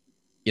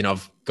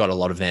 I've got a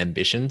lot of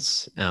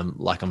ambitions,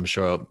 like I'm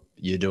sure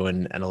you do,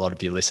 and a lot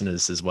of your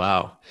listeners as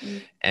well.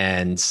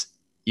 And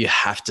you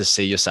have to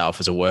see yourself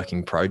as a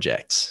working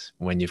project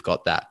when you've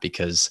got that,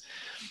 because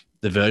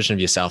the version of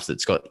yourself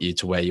that's got you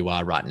to where you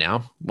are right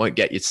now won't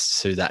get you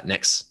to that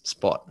next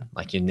spot.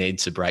 Like you need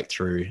to break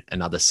through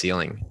another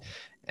ceiling.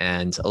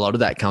 And a lot of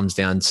that comes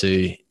down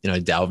to,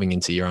 delving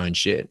into your own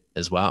shit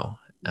as well.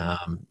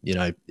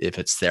 If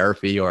it's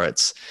therapy or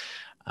it's,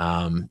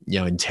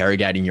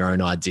 interrogating your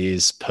own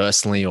ideas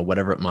personally or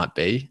whatever it might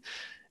be,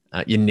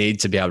 you need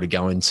to be able to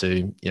go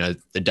into,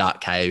 the dark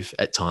cave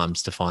at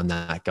times to find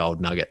that gold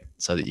nugget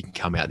so that you can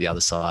come out the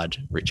other side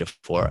richer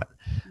for it.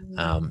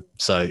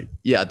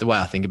 The way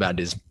I think about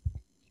it is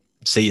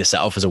see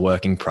yourself as a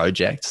working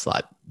project,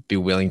 like be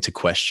willing to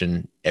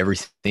question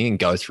everything and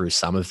go through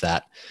some of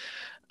that,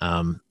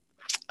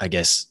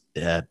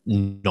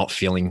 not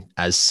feeling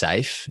as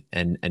safe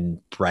and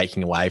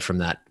breaking away from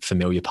that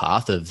familiar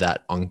path of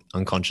that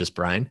unconscious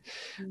brain,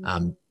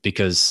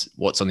 because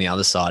what's on the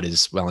other side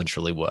is well and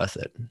truly worth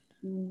it.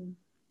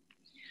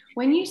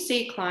 When you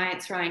see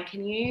clients, Ryan,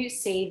 can you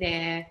see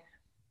their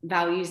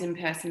values and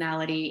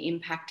personality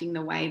impacting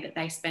the way that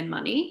they spend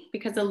money?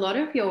 Because a lot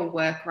of your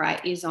work,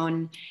 right, is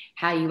on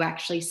how you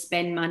actually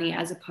spend money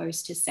as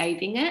opposed to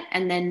saving it,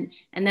 and then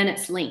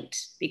it's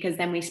linked, because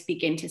then we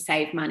begin to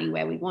save money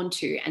where we want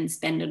to and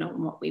spend it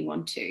on what we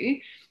want to.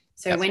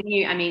 So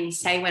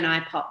when I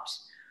popped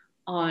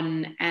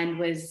on and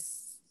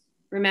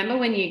remember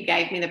when you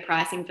gave me the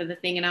pricing for the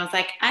thing and I was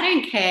like, I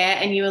don't care,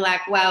 and you were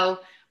like,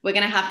 well, we're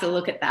going to have to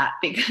look at that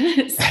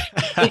because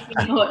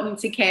it's important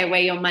to care where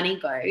your money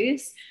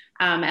goes.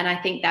 And I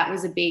think that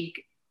was a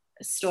big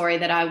story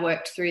that I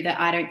worked through, that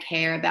I don't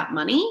care about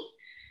money.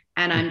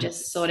 And I'm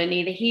just sort of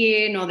neither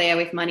here nor there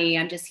with money.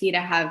 I'm just here to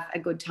have a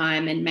good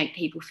time and make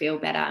people feel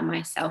better and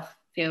myself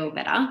feel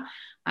better.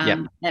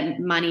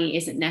 That money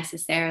isn't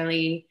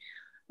necessarily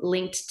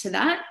linked to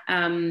that.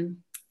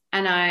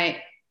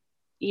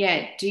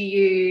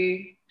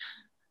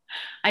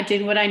 I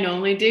did what I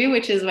normally do,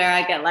 which is where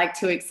I get like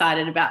too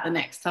excited about the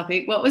next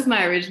topic. What was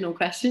my original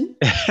question?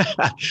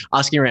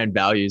 Asking around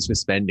values with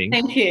spending.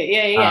 Thank you.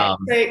 Yeah.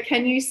 So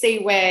can you see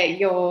where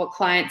your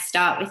clients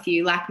start with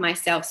you, like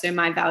myself? So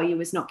my value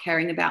is not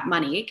caring about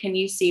money. Can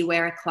you see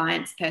where a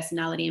client's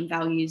personality and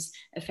values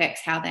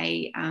affects how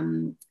they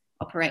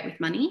operate with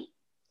money?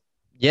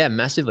 Yeah,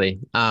 massively.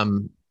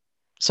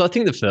 So I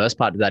think the first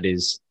part of that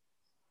is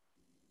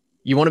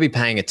you want to be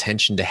paying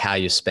attention to how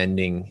you're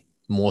spending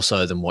more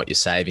so than what you're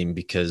saving,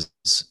 because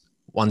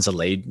one's a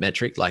lead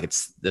metric. Like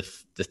it's the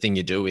thing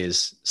you do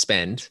is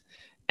spend,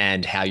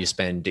 and how you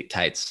spend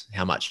dictates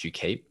how much you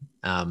keep.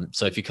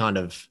 So if you kind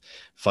of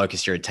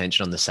focus your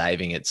attention on the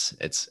saving, it's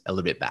a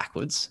little bit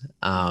backwards.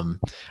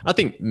 I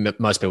think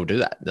most people do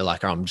that. They're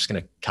like, oh, I'm just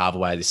going to carve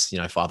away this,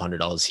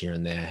 $500 here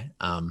and there.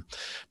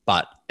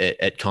 But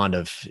it kind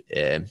of,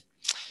 it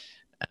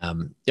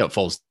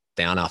falls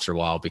down after a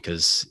while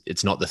because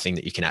it's not the thing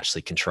that you can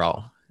actually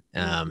control.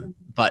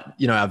 But,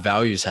 our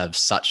values have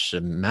such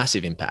a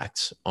massive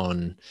impact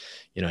on,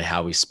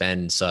 how we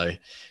spend. So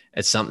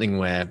it's something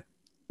where,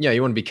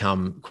 you want to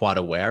become quite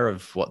aware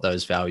of what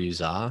those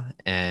values are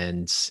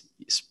and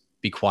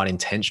be quite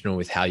intentional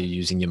with how you're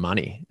using your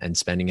money and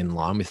spending in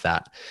line with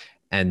that.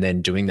 And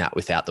then doing that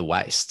without the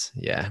waste.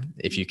 Yeah.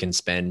 If you can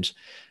spend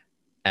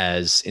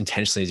as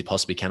intentionally as you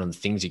possibly can on the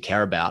things you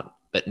care about,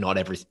 but not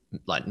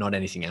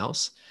anything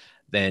else,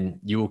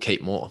 then you will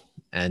keep more.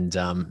 And,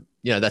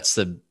 that's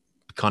the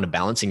kind of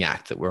balancing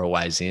act that we're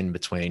always in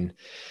between,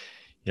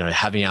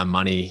 having our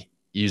money,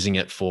 using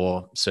it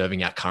for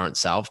serving our current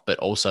self, but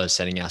also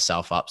setting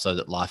ourselves up so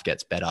that life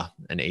gets better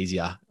and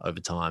easier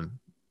over time.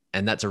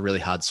 And that's a really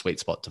hard sweet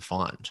spot to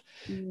find.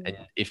 And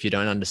if you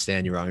don't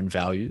understand your own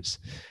values,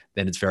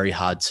 then it's very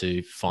hard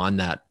to find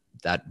that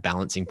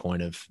balancing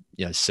point of,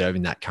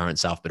 serving that current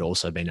self, but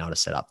also being able to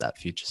set up that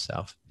future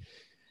self.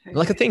 Okay.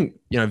 Like I think,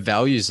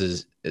 values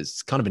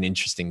is kind of an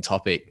interesting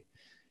topic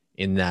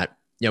in that,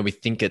 we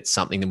think it's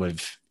something that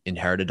we've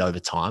inherited over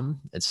time.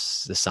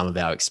 It's the sum of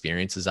our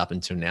experiences up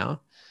until now,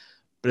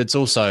 but it's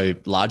also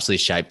largely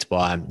shaped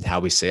by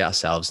how we see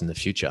ourselves in the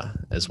future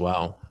as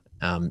well.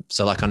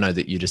 So like, I know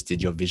that you just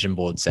did your vision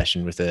board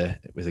session with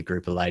a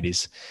group of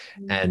ladies,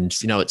 and,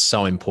 it's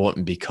so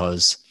important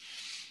because,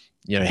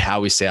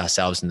 how we see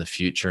ourselves in the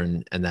future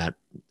and that,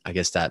 I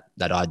guess that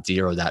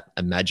idea or that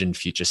imagined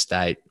future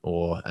state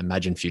or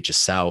imagined future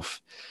self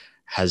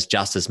has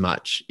just as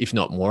much, if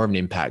not more of an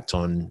impact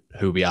on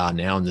who we are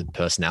now and the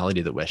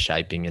personality that we're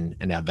shaping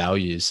and our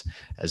values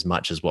as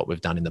much as what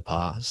we've done in the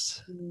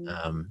past.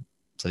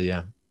 So,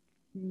 yeah.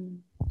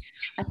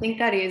 I think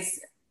that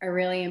is a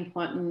really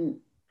important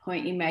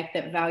point you make,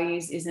 that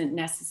values isn't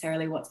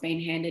necessarily what's been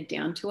handed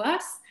down to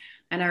us.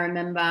 And I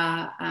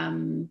remember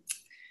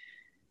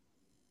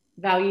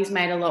values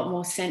made a lot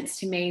more sense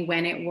to me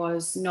when it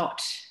was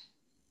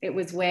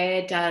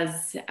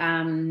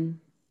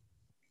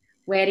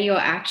where do your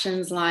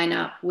actions line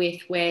up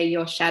with where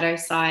your shadow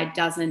side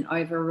doesn't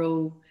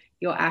overrule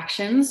your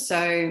actions.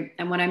 So,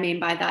 and what I mean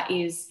by that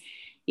is,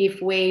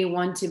 if we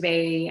want to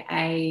be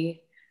a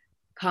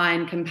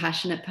kind,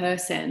 compassionate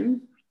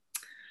person,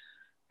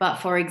 but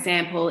for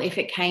example, if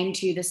it came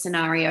to the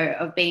scenario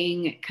of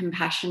being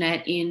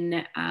compassionate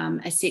in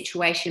a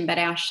situation, but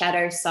our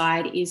shadow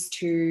side is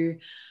to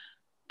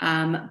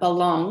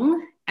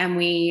belong, and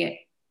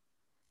we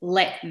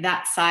let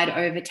that side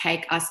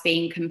overtake us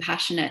being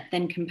compassionate,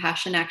 then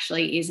compassion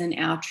actually isn't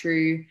our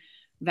true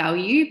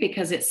value,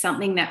 because it's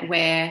something that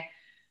we're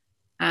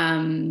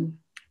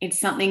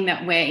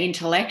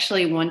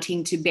intellectually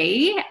wanting to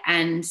be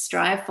and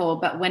strive for.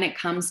 But when it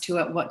comes to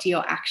it, what do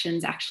your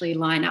actions actually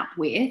line up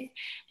with?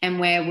 And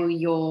where will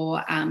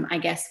your,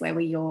 where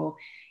will your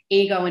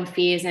ego and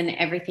fears and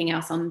everything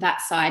else on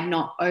that side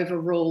not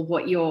overrule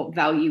what your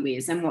value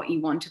is and what you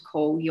want to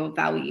call your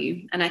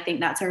value? And I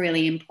think that's a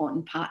really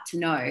important part to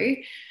know.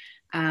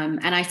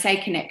 And I say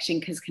connection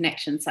because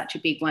connection's such a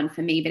big one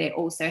for me, but it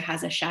also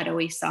has a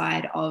shadowy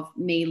side of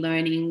me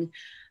learning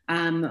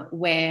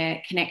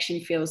where connection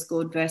feels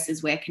good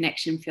versus where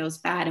connection feels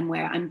bad, and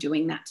where I'm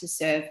doing that to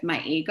serve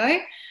my ego.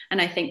 And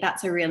I think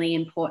that's a really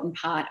important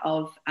part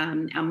of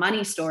our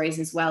money stories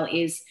as well,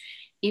 is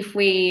if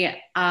we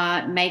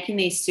are making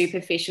these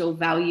superficial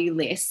value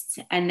lists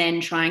and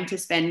then trying to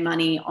spend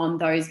money on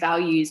those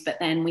values, but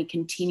then we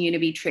continue to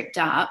be tripped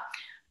up,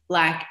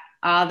 like,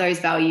 are those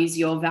values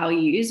your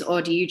values,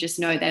 or do you just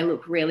know they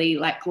look really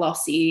like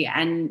glossy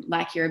and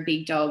like you're a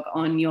big dog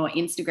on your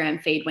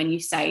Instagram feed when you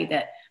say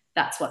that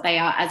that's what they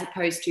are, as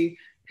opposed to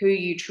who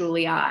you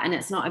truly are? And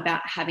it's not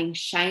about having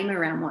shame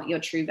around what your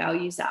true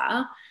values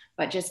are,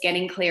 but just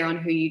getting clear on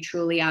who you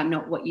truly are,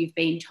 not what you've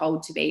been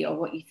told to be or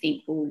what you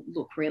think will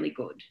look really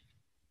good.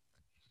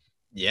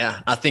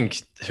 Yeah, I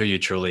think who you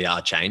truly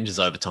are changes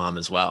over time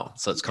as well.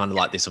 So it's kind of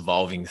like this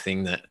evolving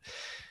thing that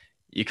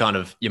you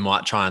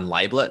might try and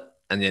label it,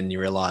 and then you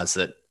realize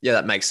that, yeah,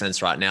 that makes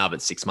sense right now,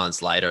 but 6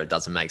 months later, it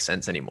doesn't make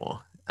sense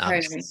anymore.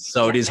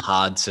 So it is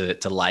hard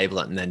to label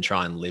it and then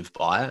try and live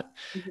by it.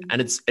 Mm-hmm.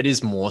 And it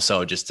is more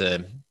so just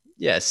a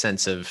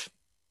sense of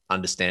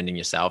understanding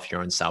yourself,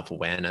 your own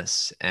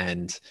self-awareness,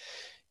 and,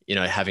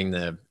 having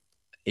the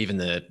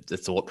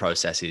thought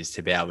process is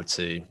to be able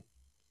to,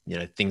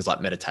 things like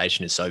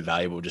meditation is so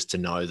valuable, just to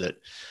know that,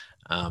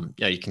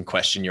 you can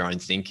question your own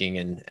thinking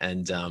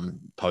and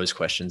pose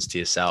questions to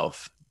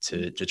yourself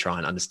to try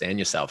and understand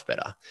yourself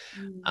better.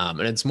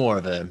 And it's more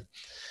of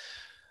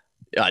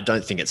I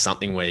don't think it's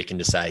something where you can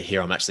just say,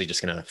 here, I'm actually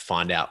just going to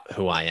find out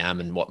who I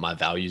am and what my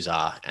values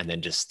are, and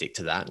then just stick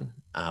to that.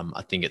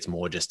 I think it's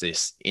more just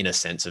this inner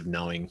sense of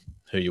knowing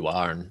who you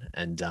are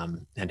and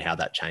how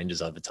that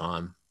changes over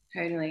time.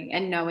 Totally.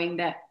 And knowing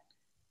that,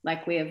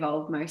 like, we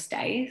evolve most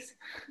days,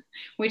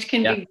 which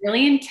can be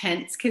really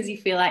intense because you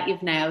feel like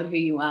you've nailed who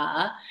you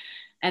are.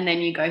 And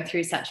then you go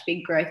through such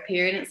big growth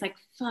period. And it's like,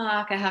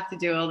 fuck, I have to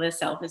do all this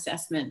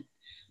self-assessment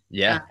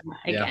again.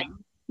 Yeah.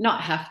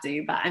 Not have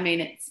to, but I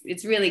mean,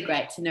 it's really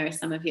great to know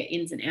some of your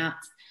ins and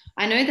outs.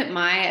 I know that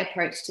my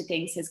approach to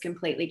things has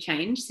completely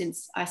changed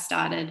since I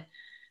started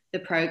the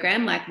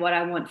program. Like, what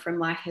I want from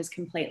life has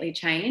completely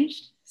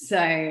changed.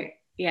 So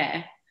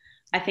yeah,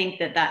 I think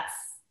that's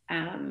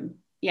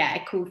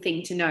a cool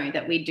thing to know,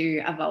 that we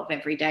do evolve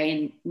every day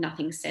and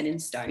nothing's set in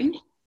stone.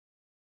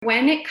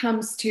 When it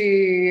comes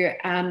to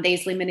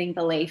these limiting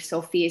beliefs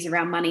or fears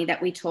around money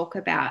that we talk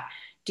about,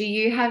 do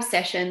you have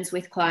sessions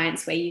with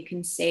clients where you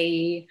can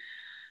see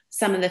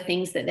some of the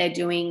things that they're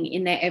doing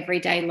in their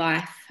everyday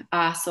life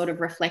are sort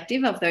of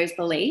reflective of those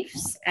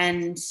beliefs?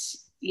 And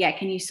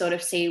can you sort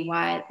of see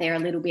why they're a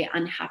little bit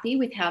unhappy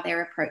with how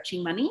they're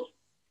approaching money?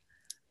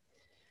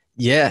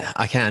 Yeah,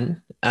 I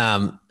can.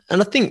 And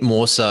I think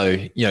more so,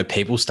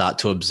 people start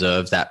to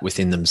observe that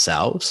within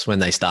themselves when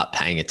they start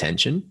paying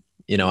attention.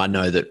 I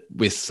know that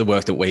with the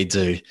work that we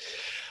do,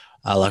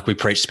 like, we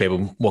preach to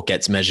people, what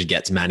gets measured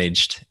gets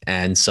managed.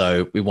 And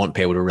so we want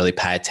people to really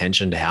pay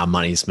attention to how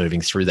money is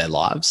moving through their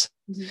lives.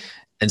 Mm-hmm.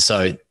 And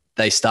so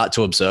they start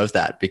to observe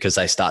that, because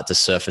they start to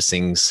surface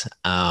things,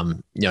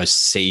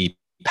 see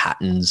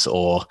patterns,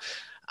 or,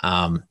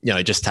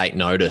 just take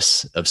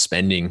notice of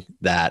spending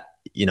that,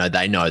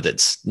 they know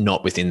that's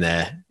not within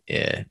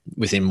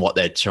within what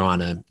they're trying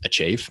to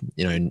achieve,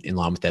 in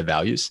line with their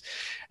values.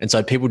 And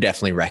so people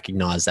definitely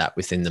recognize that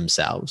within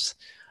themselves.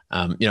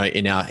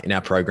 In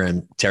our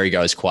program, Terry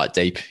goes quite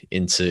deep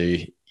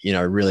into,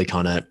 really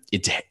kind of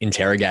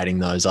interrogating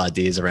those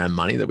ideas around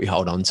money that we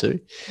hold on to.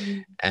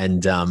 Mm.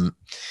 And,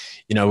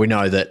 we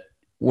know that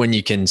when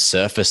you can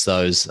surface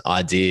those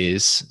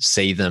ideas,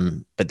 see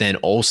them, but then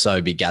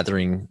also be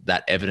gathering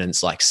that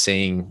evidence, like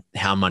seeing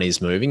how money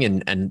is moving,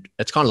 and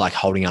it's kind of like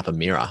holding up a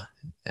mirror.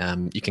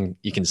 You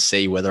can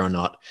see whether or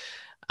not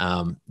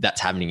that's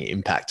having an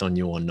impact on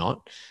you or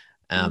not.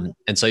 And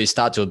so you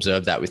start to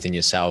observe that within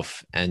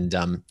yourself. And,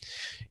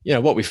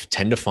 what we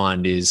tend to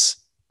find is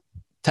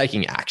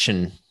taking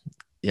action,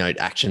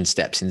 action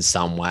steps in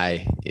some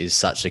way is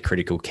such a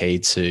critical key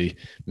to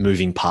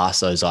moving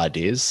past those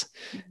ideas.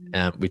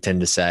 We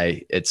tend to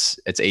say it's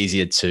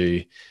easier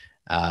to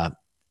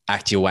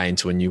act your way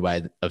into a new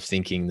way of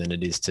thinking than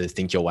it is to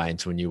think your way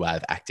into a new way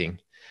of acting.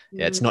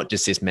 Yeah, it's not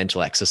just this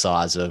mental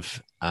exercise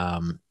of,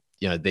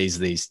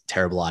 these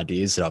terrible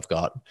ideas that I've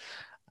got,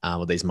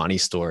 or these money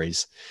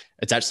stories.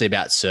 It's actually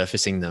about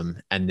surfacing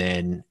them and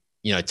then,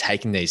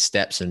 taking these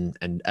steps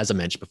and as I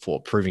mentioned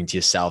before, proving to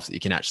yourself that you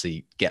can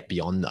actually get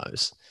beyond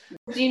those.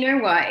 Do you know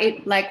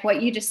what? Like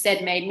what you just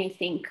said made me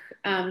think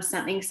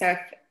something. So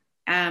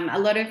a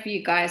lot of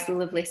you guys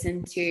will have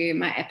listened to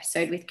my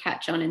episode with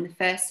Kat John in the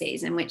first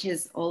season, which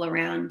is all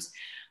around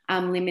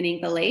limiting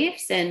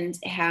beliefs and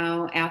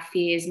how our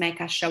fears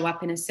make us show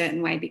up in a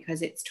certain way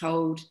because it's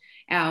told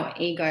our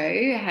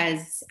ego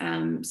has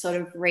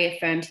sort of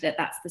reaffirmed that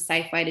that's the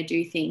safe way to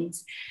do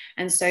things.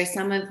 And so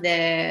some of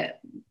the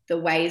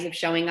ways of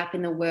showing up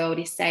in the world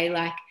is, say,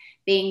 like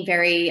being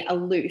very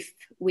aloof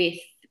with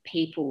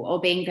people or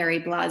being very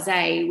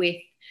blasé with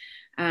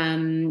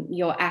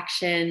your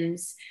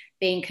actions,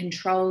 being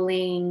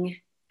controlling,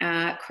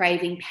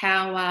 craving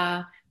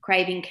power,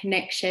 craving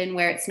connection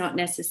where it's not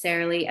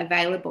necessarily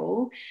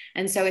available.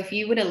 And so if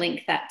you were to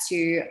link that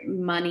to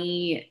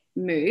money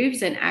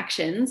moves and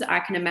actions, I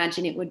can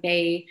imagine it would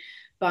be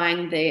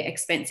buying the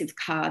expensive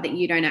car that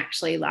you don't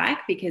actually like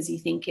because you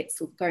think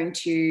it's going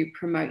to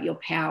promote your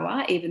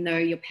power, even though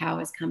your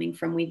power is coming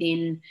from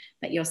within,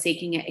 but you're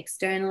seeking it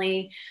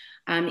externally.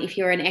 If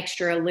you're an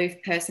extra aloof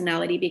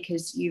personality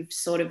because you've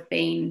sort of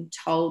been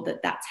told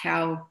that that's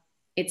how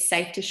it's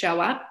safe to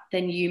show up,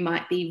 then you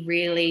might be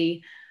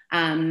really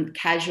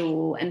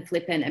casual and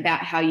flippant about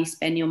how you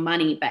spend your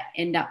money, but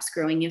end up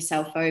screwing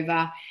yourself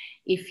over.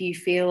 If you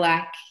feel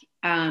like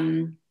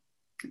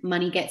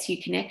money gets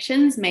you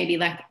connections, maybe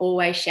like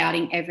always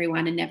shouting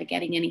everyone and never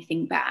getting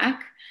anything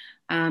back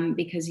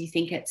because you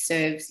think it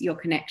serves your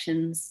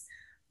connections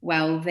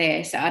well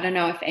there. So I don't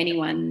know if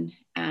anyone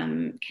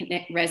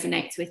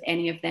resonates with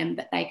any of them,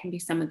 but they can be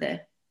some of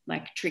the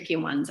like trickier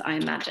ones, I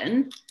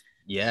imagine.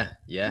 Yeah.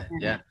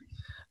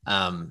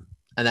 And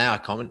they are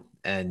common.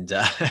 And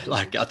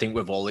like, I think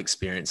we've all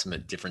experienced them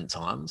at different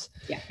times.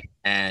 Yeah.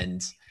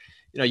 And,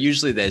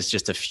 usually there's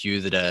just a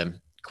few that are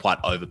quite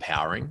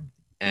overpowering.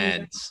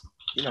 And,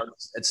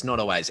 it's not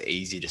always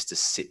easy just to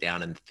sit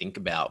down and think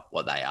about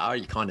what they are.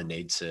 You kind of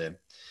need to,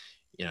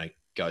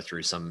 go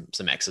through some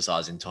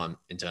exercise in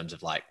terms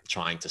of like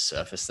trying to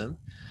surface them.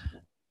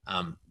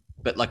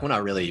 But like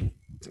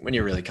when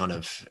you really kind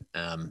of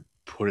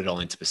put it all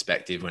into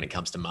perspective when it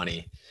comes to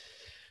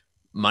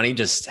money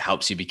just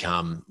helps you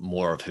become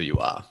more of who you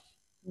are.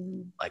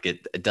 Like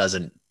it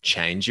doesn't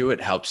change you. It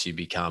helps you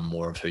become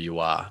more of who you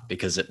are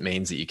because it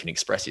means that you can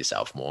express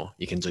yourself more.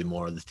 You can do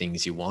more of the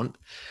things you want.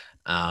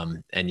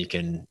 And you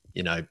can,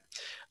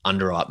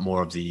 underwrite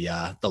more of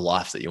the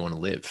life that you want to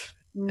live.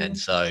 And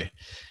so,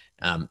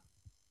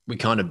 we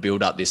kind of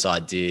build up this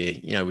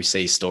idea, we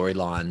see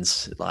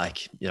storylines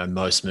like,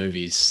 most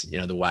movies,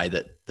 the way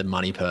that the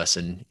money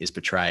person is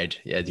portrayed,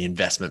 the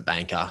investment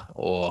banker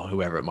or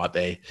whoever it might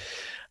be.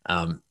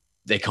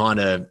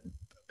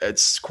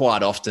 It's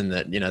quite often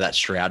that, that's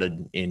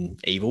shrouded in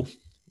evil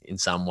in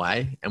some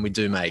way. And we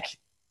do make,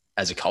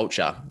 as a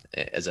culture,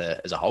 as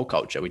a whole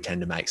culture, we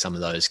tend to make some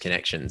of those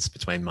connections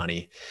between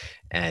money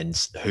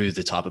and who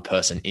the type of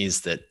person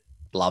is that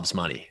loves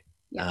money.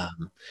 Yeah.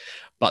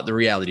 But the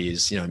reality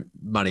is,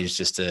 money is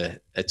just a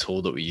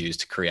tool that we use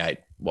to create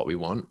what we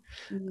want.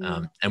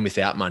 And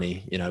without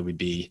money, we'd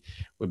be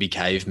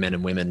cavemen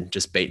and women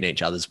just beating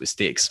each other's with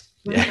sticks.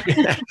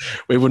 Yeah.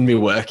 We wouldn't be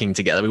working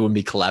together. We wouldn't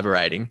be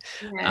collaborating.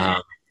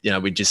 Yeah.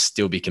 We'd just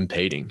still be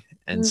competing.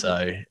 And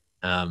so,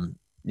 a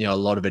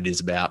lot of it is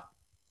about,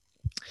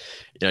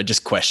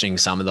 just questioning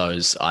some of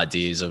those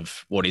ideas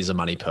of what is a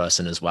money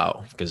person as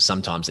well, because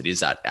sometimes it is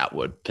that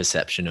outward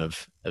perception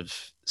of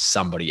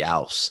somebody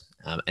else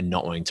and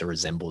not wanting to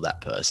resemble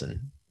that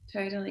person.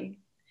 Totally.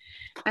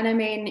 And I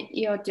mean,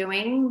 you're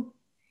doing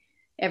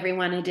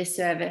everyone a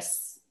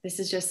disservice. This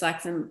is just like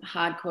some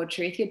hardcore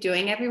truth. You're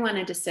doing everyone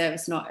a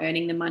disservice not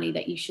earning the money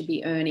that you should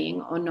be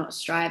earning or not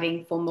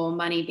striving for more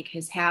money,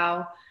 because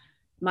how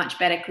much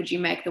better could you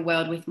make the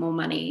world with more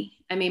money?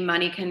 I mean,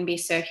 money can be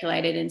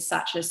circulated in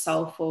such a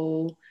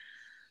soulful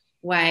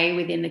way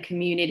within the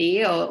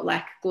community or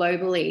like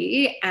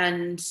globally.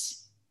 And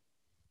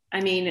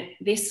I mean,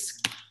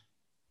 this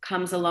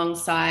comes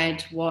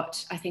alongside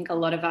what I think a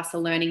lot of us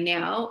are learning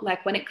now.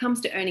 Like when it comes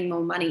to earning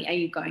more money, are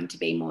you going to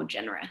be more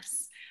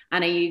generous?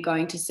 And are you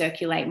going to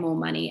circulate more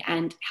money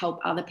and help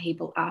other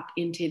people up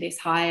into this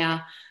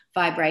higher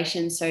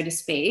vibration, so to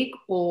speak?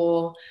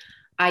 Or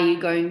are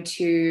you going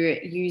to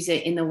use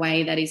it in the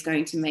way that is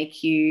going to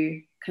make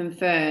you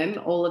confirm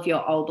all of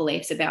your old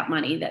beliefs about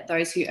money, that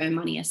those who earn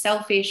money are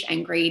selfish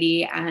and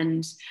greedy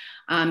and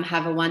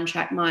have a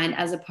one-track mind,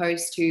 as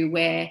opposed to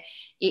where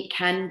it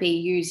can be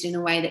used in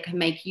a way that can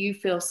make you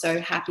feel so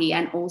happy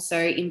and also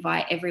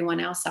invite everyone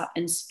else up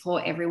and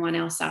support everyone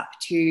else up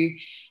to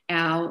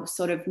our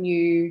sort of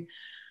new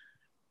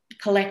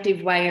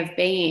collective way of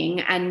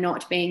being, and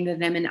not being the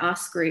them and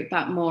us group,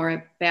 but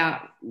more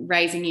about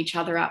raising each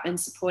other up and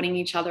supporting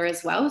each other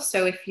as well.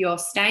 So if you're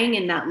staying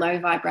in that low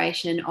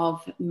vibration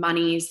of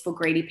money is for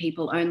greedy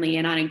people only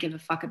and I don't give a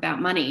fuck about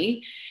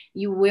money,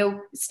 you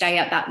will stay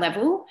at that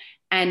level.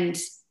 And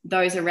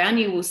those around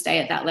you will stay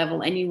at that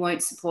level and you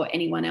won't support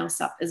anyone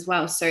else up as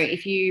well. So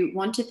if you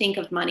want to think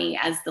of money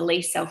as the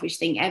least selfish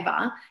thing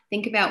ever,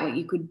 think about what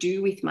you could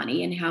do with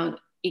money and how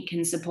it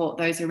can support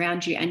those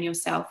around you and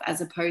yourself,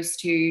 as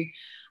opposed to,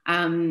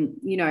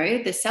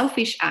 the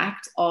selfish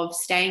act of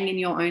staying in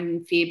your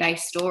own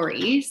fear-based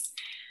stories.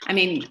 I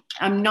mean,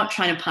 I'm not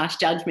trying to pass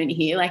judgment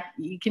here. Like,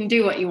 you can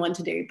do what you want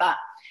to do, but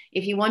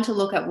if you want to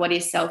look at what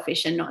is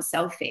selfish and not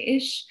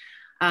selfish,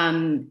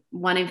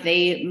 one of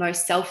the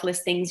most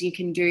selfless things you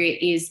can do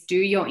is do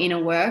your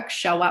inner work,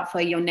 show up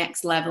for your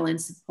next level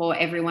and support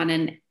everyone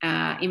and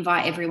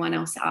invite everyone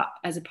else up,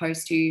 as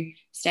opposed to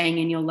staying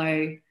in your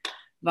low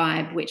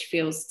vibe, which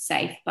feels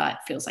safe but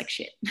feels like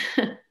shit.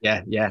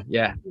 Yeah.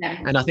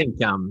 And I think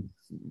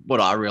what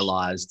I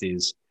realized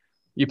is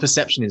your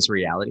perception is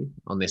reality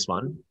on this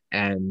one.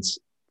 And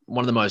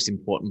one of the most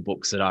important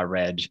books that I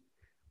read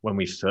when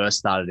we first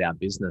started our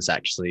business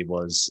actually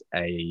was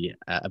a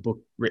book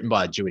written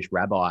by a Jewish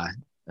rabbi.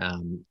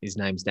 His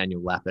name's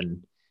Daniel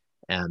Lapin.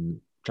 I'm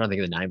trying to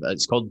think of the name, but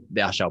it's called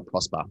Thou Shalt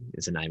Prosper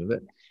is the name of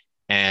it.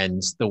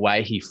 And the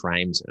way he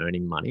frames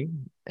earning money,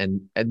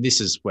 and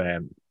this is where,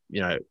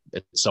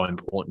 it's so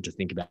important to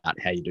think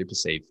about how you do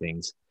perceive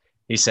things.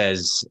 He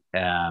says,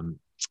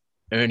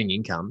 earning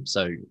income,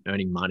 so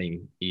earning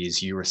money,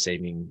 is you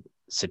receiving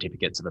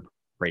certificates of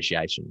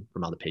appreciation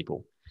from other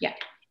people. Yeah.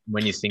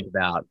 When you think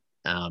about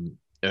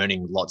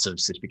earning lots of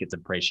certificates of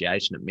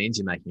appreciation, it means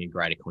you're making a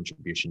greater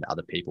contribution to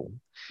other people.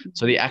 Mm-hmm.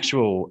 So the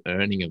actual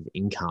earning of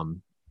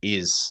income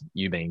is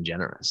you being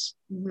generous.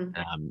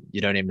 Mm-hmm.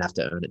 You don't even have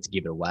to earn it to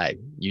give it away.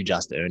 You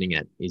just earning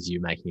it is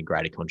you making a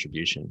greater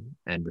contribution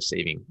and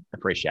receiving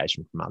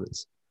appreciation from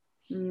others.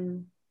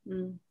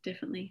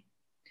 Definitely.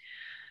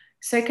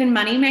 So can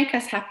money make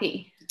us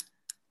happy?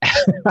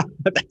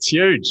 That's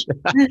huge.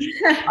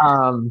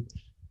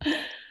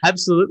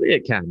 Absolutely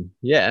it can.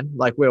 Yeah.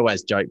 Like, we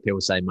always joke,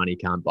 people say money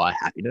can't buy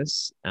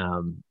happiness.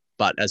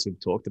 But as we've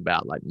talked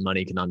about, like,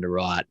 money can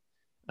underwrite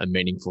a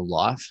meaningful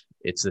life.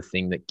 It's the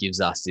thing that gives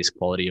us this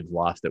quality of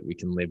life that we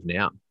can live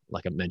now.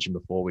 Like I mentioned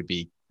before, we'd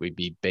be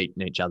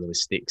beating each other with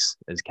sticks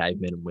as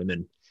cavemen and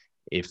women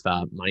if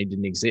money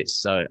didn't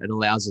exist. So it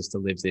allows us to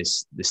live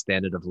this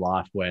standard of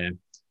life where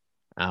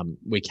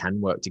we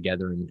can work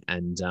together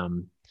and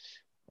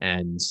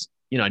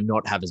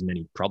not have as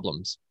many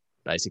problems.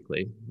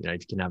 Basically,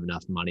 if you can have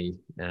enough money,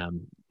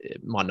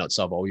 it might not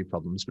solve all your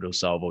problems, but it'll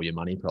solve all your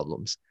money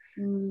problems.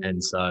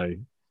 And so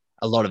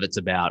a lot of it's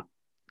about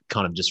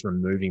kind of just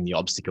removing the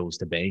obstacles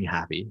to being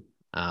happy.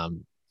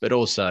 But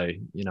also,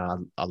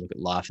 I look at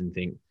life and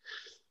think,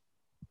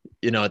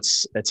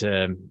 it's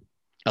a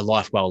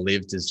life well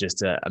lived is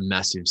just a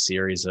massive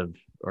series of,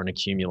 or an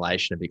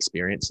accumulation of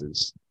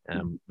experiences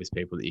with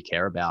people that you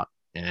care about.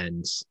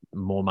 And the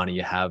more money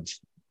you have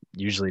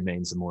usually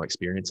means the more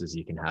experiences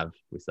you can have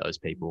with those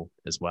people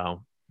as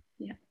well.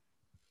 Yeah,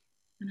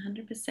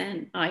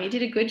 100%. Oh, you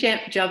did a good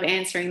job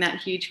answering that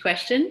huge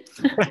question.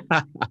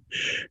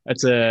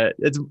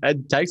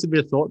 It takes a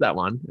bit of thought, that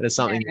one. It's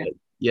something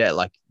that,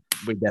 like,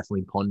 we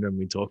definitely ponder and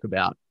we talk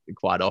about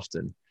quite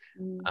often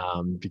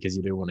because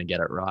you do want to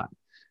get it right.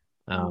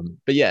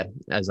 But yeah,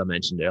 as I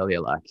mentioned earlier,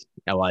 like,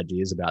 our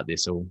ideas about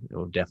this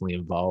will definitely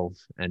evolve,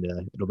 and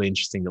it'll be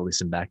interesting to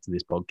listen back to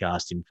this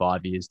podcast in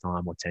 5 years'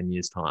 time or 10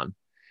 years' time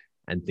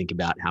and think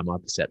about how my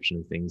perception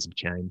of things have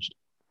changed.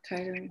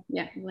 Totally.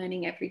 Yeah.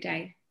 Learning every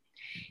day.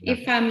 Yeah.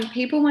 If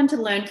people want to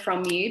learn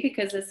from you,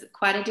 because there's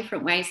quite a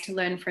different ways to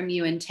learn from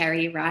you and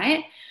Terry,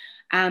 right?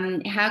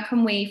 How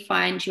can we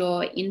find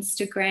your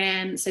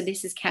Instagram? So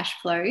this is Cash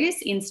Flows,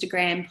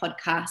 Instagram,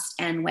 podcast,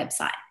 and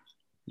website.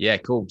 Yeah,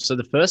 cool. So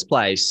the first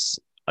place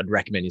I'd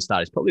recommend you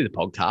start is probably the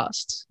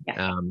podcast.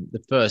 Yeah.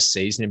 The first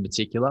season in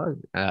particular,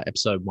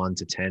 episode 1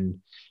 to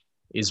 10,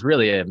 is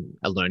really a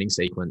learning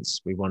sequence.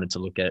 We wanted to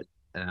look at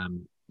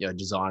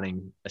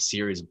designing a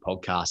series of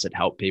podcasts that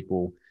help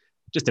people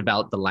just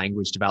develop the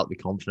language, develop the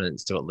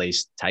confidence to at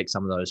least take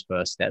some of those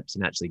first steps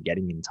and actually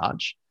getting in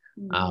touch.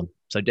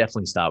 So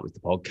definitely start with the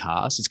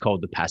podcast. It's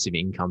called The Passive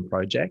Income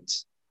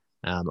Project.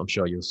 I'm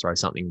sure you'll throw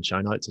something in show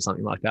notes or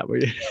something like that,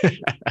 will you?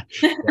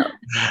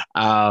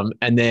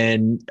 And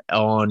then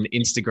on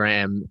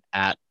Instagram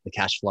at The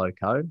Cashflow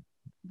Co.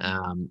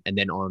 And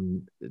then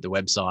on the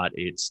website,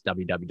 it's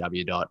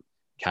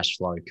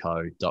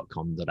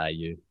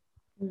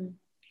www.cashflowco.com.au.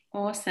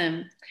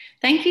 Awesome.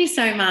 Thank you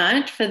so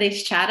much for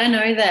this chat. I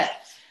know that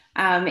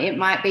it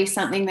might be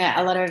something that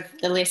a lot of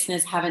the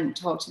listeners haven't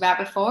talked about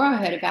before or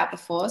heard about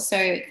before.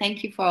 So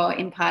thank you for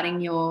imparting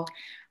your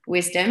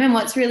wisdom. And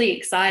what's really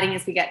exciting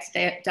is we get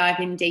to dive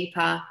in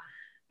deeper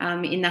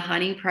in the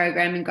Honey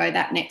program and go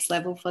that next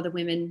level for the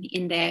women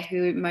in there,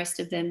 who most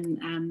of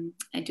them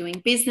are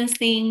doing business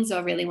things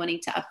or really wanting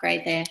to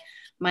upgrade their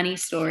money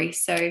story.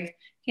 So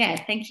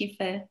yeah, thank you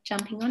for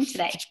jumping on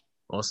today.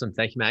 Awesome.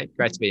 Thank you, mate.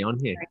 Great to be on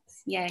here.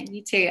 Yeah,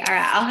 you too. All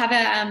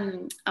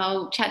right.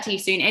 I'll chat to you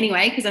soon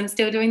anyway, because I'm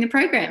still doing the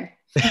program.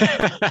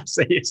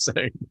 See you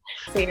soon.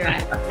 See you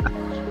right.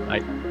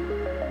 Bye.